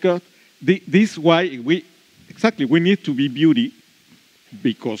of God. This is why we need to be beauty,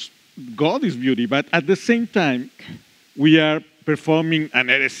 because God is beauty, but at the same time, we are performing an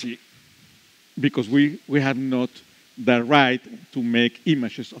heresy because we have not the right to make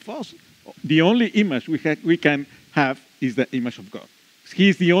images of us. The only image we can have is the image of God. He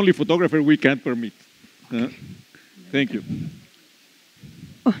is the only photographer we can permit. Thank you.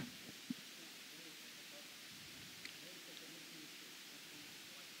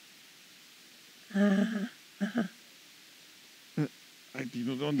 I did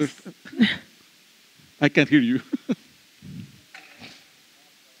not understand. I can't hear you.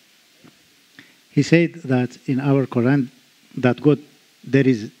 He said that in our Quran, that God, there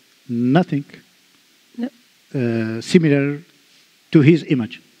is nothing similar to his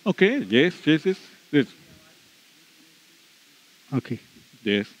image. Okay, yes. Okay.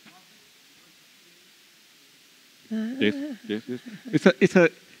 Yes. Yes. It's a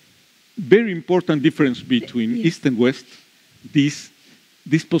very important difference between East and West. This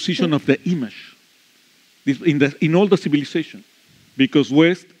position of the image, in all the civilization, because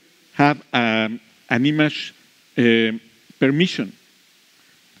West have an image permission,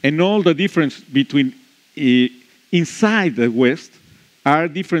 and all the difference between inside the West are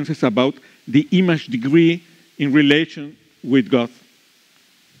differences about the image degree in relation with God.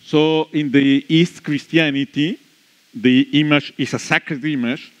 So in the East Christianity, the image is a sacred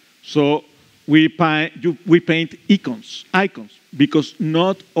image, so we paint icons, because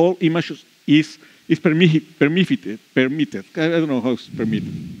not all images is permitted. I don't know how it's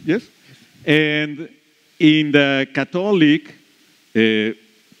permitted. Yes? And in the Catholic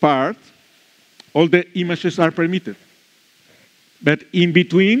part, all the images are permitted. But in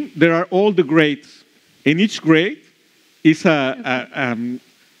between, there are all the grades. And each grade is a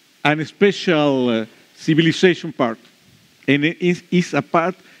special civilization part. And it is a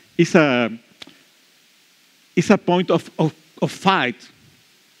point of fight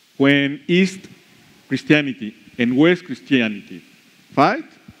when East Christianity and West Christianity fight,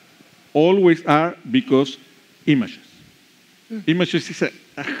 always are because images. Images is a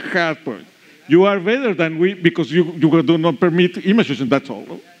hard point. You are better than we because you do not permit images, and that's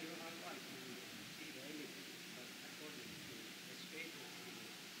all.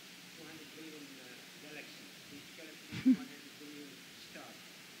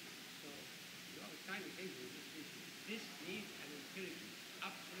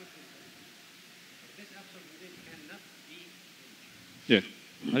 Yes,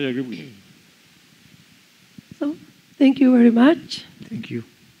 I agree with you. So, thank you very much. Thank you.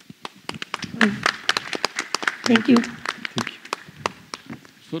 Thank you. Thank you.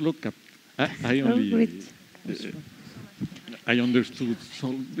 So look up. I understood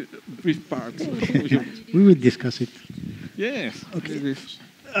some brief parts. We will discuss it. Yes. Okay.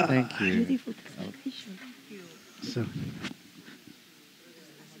 Thank you. Beautiful presentation. So.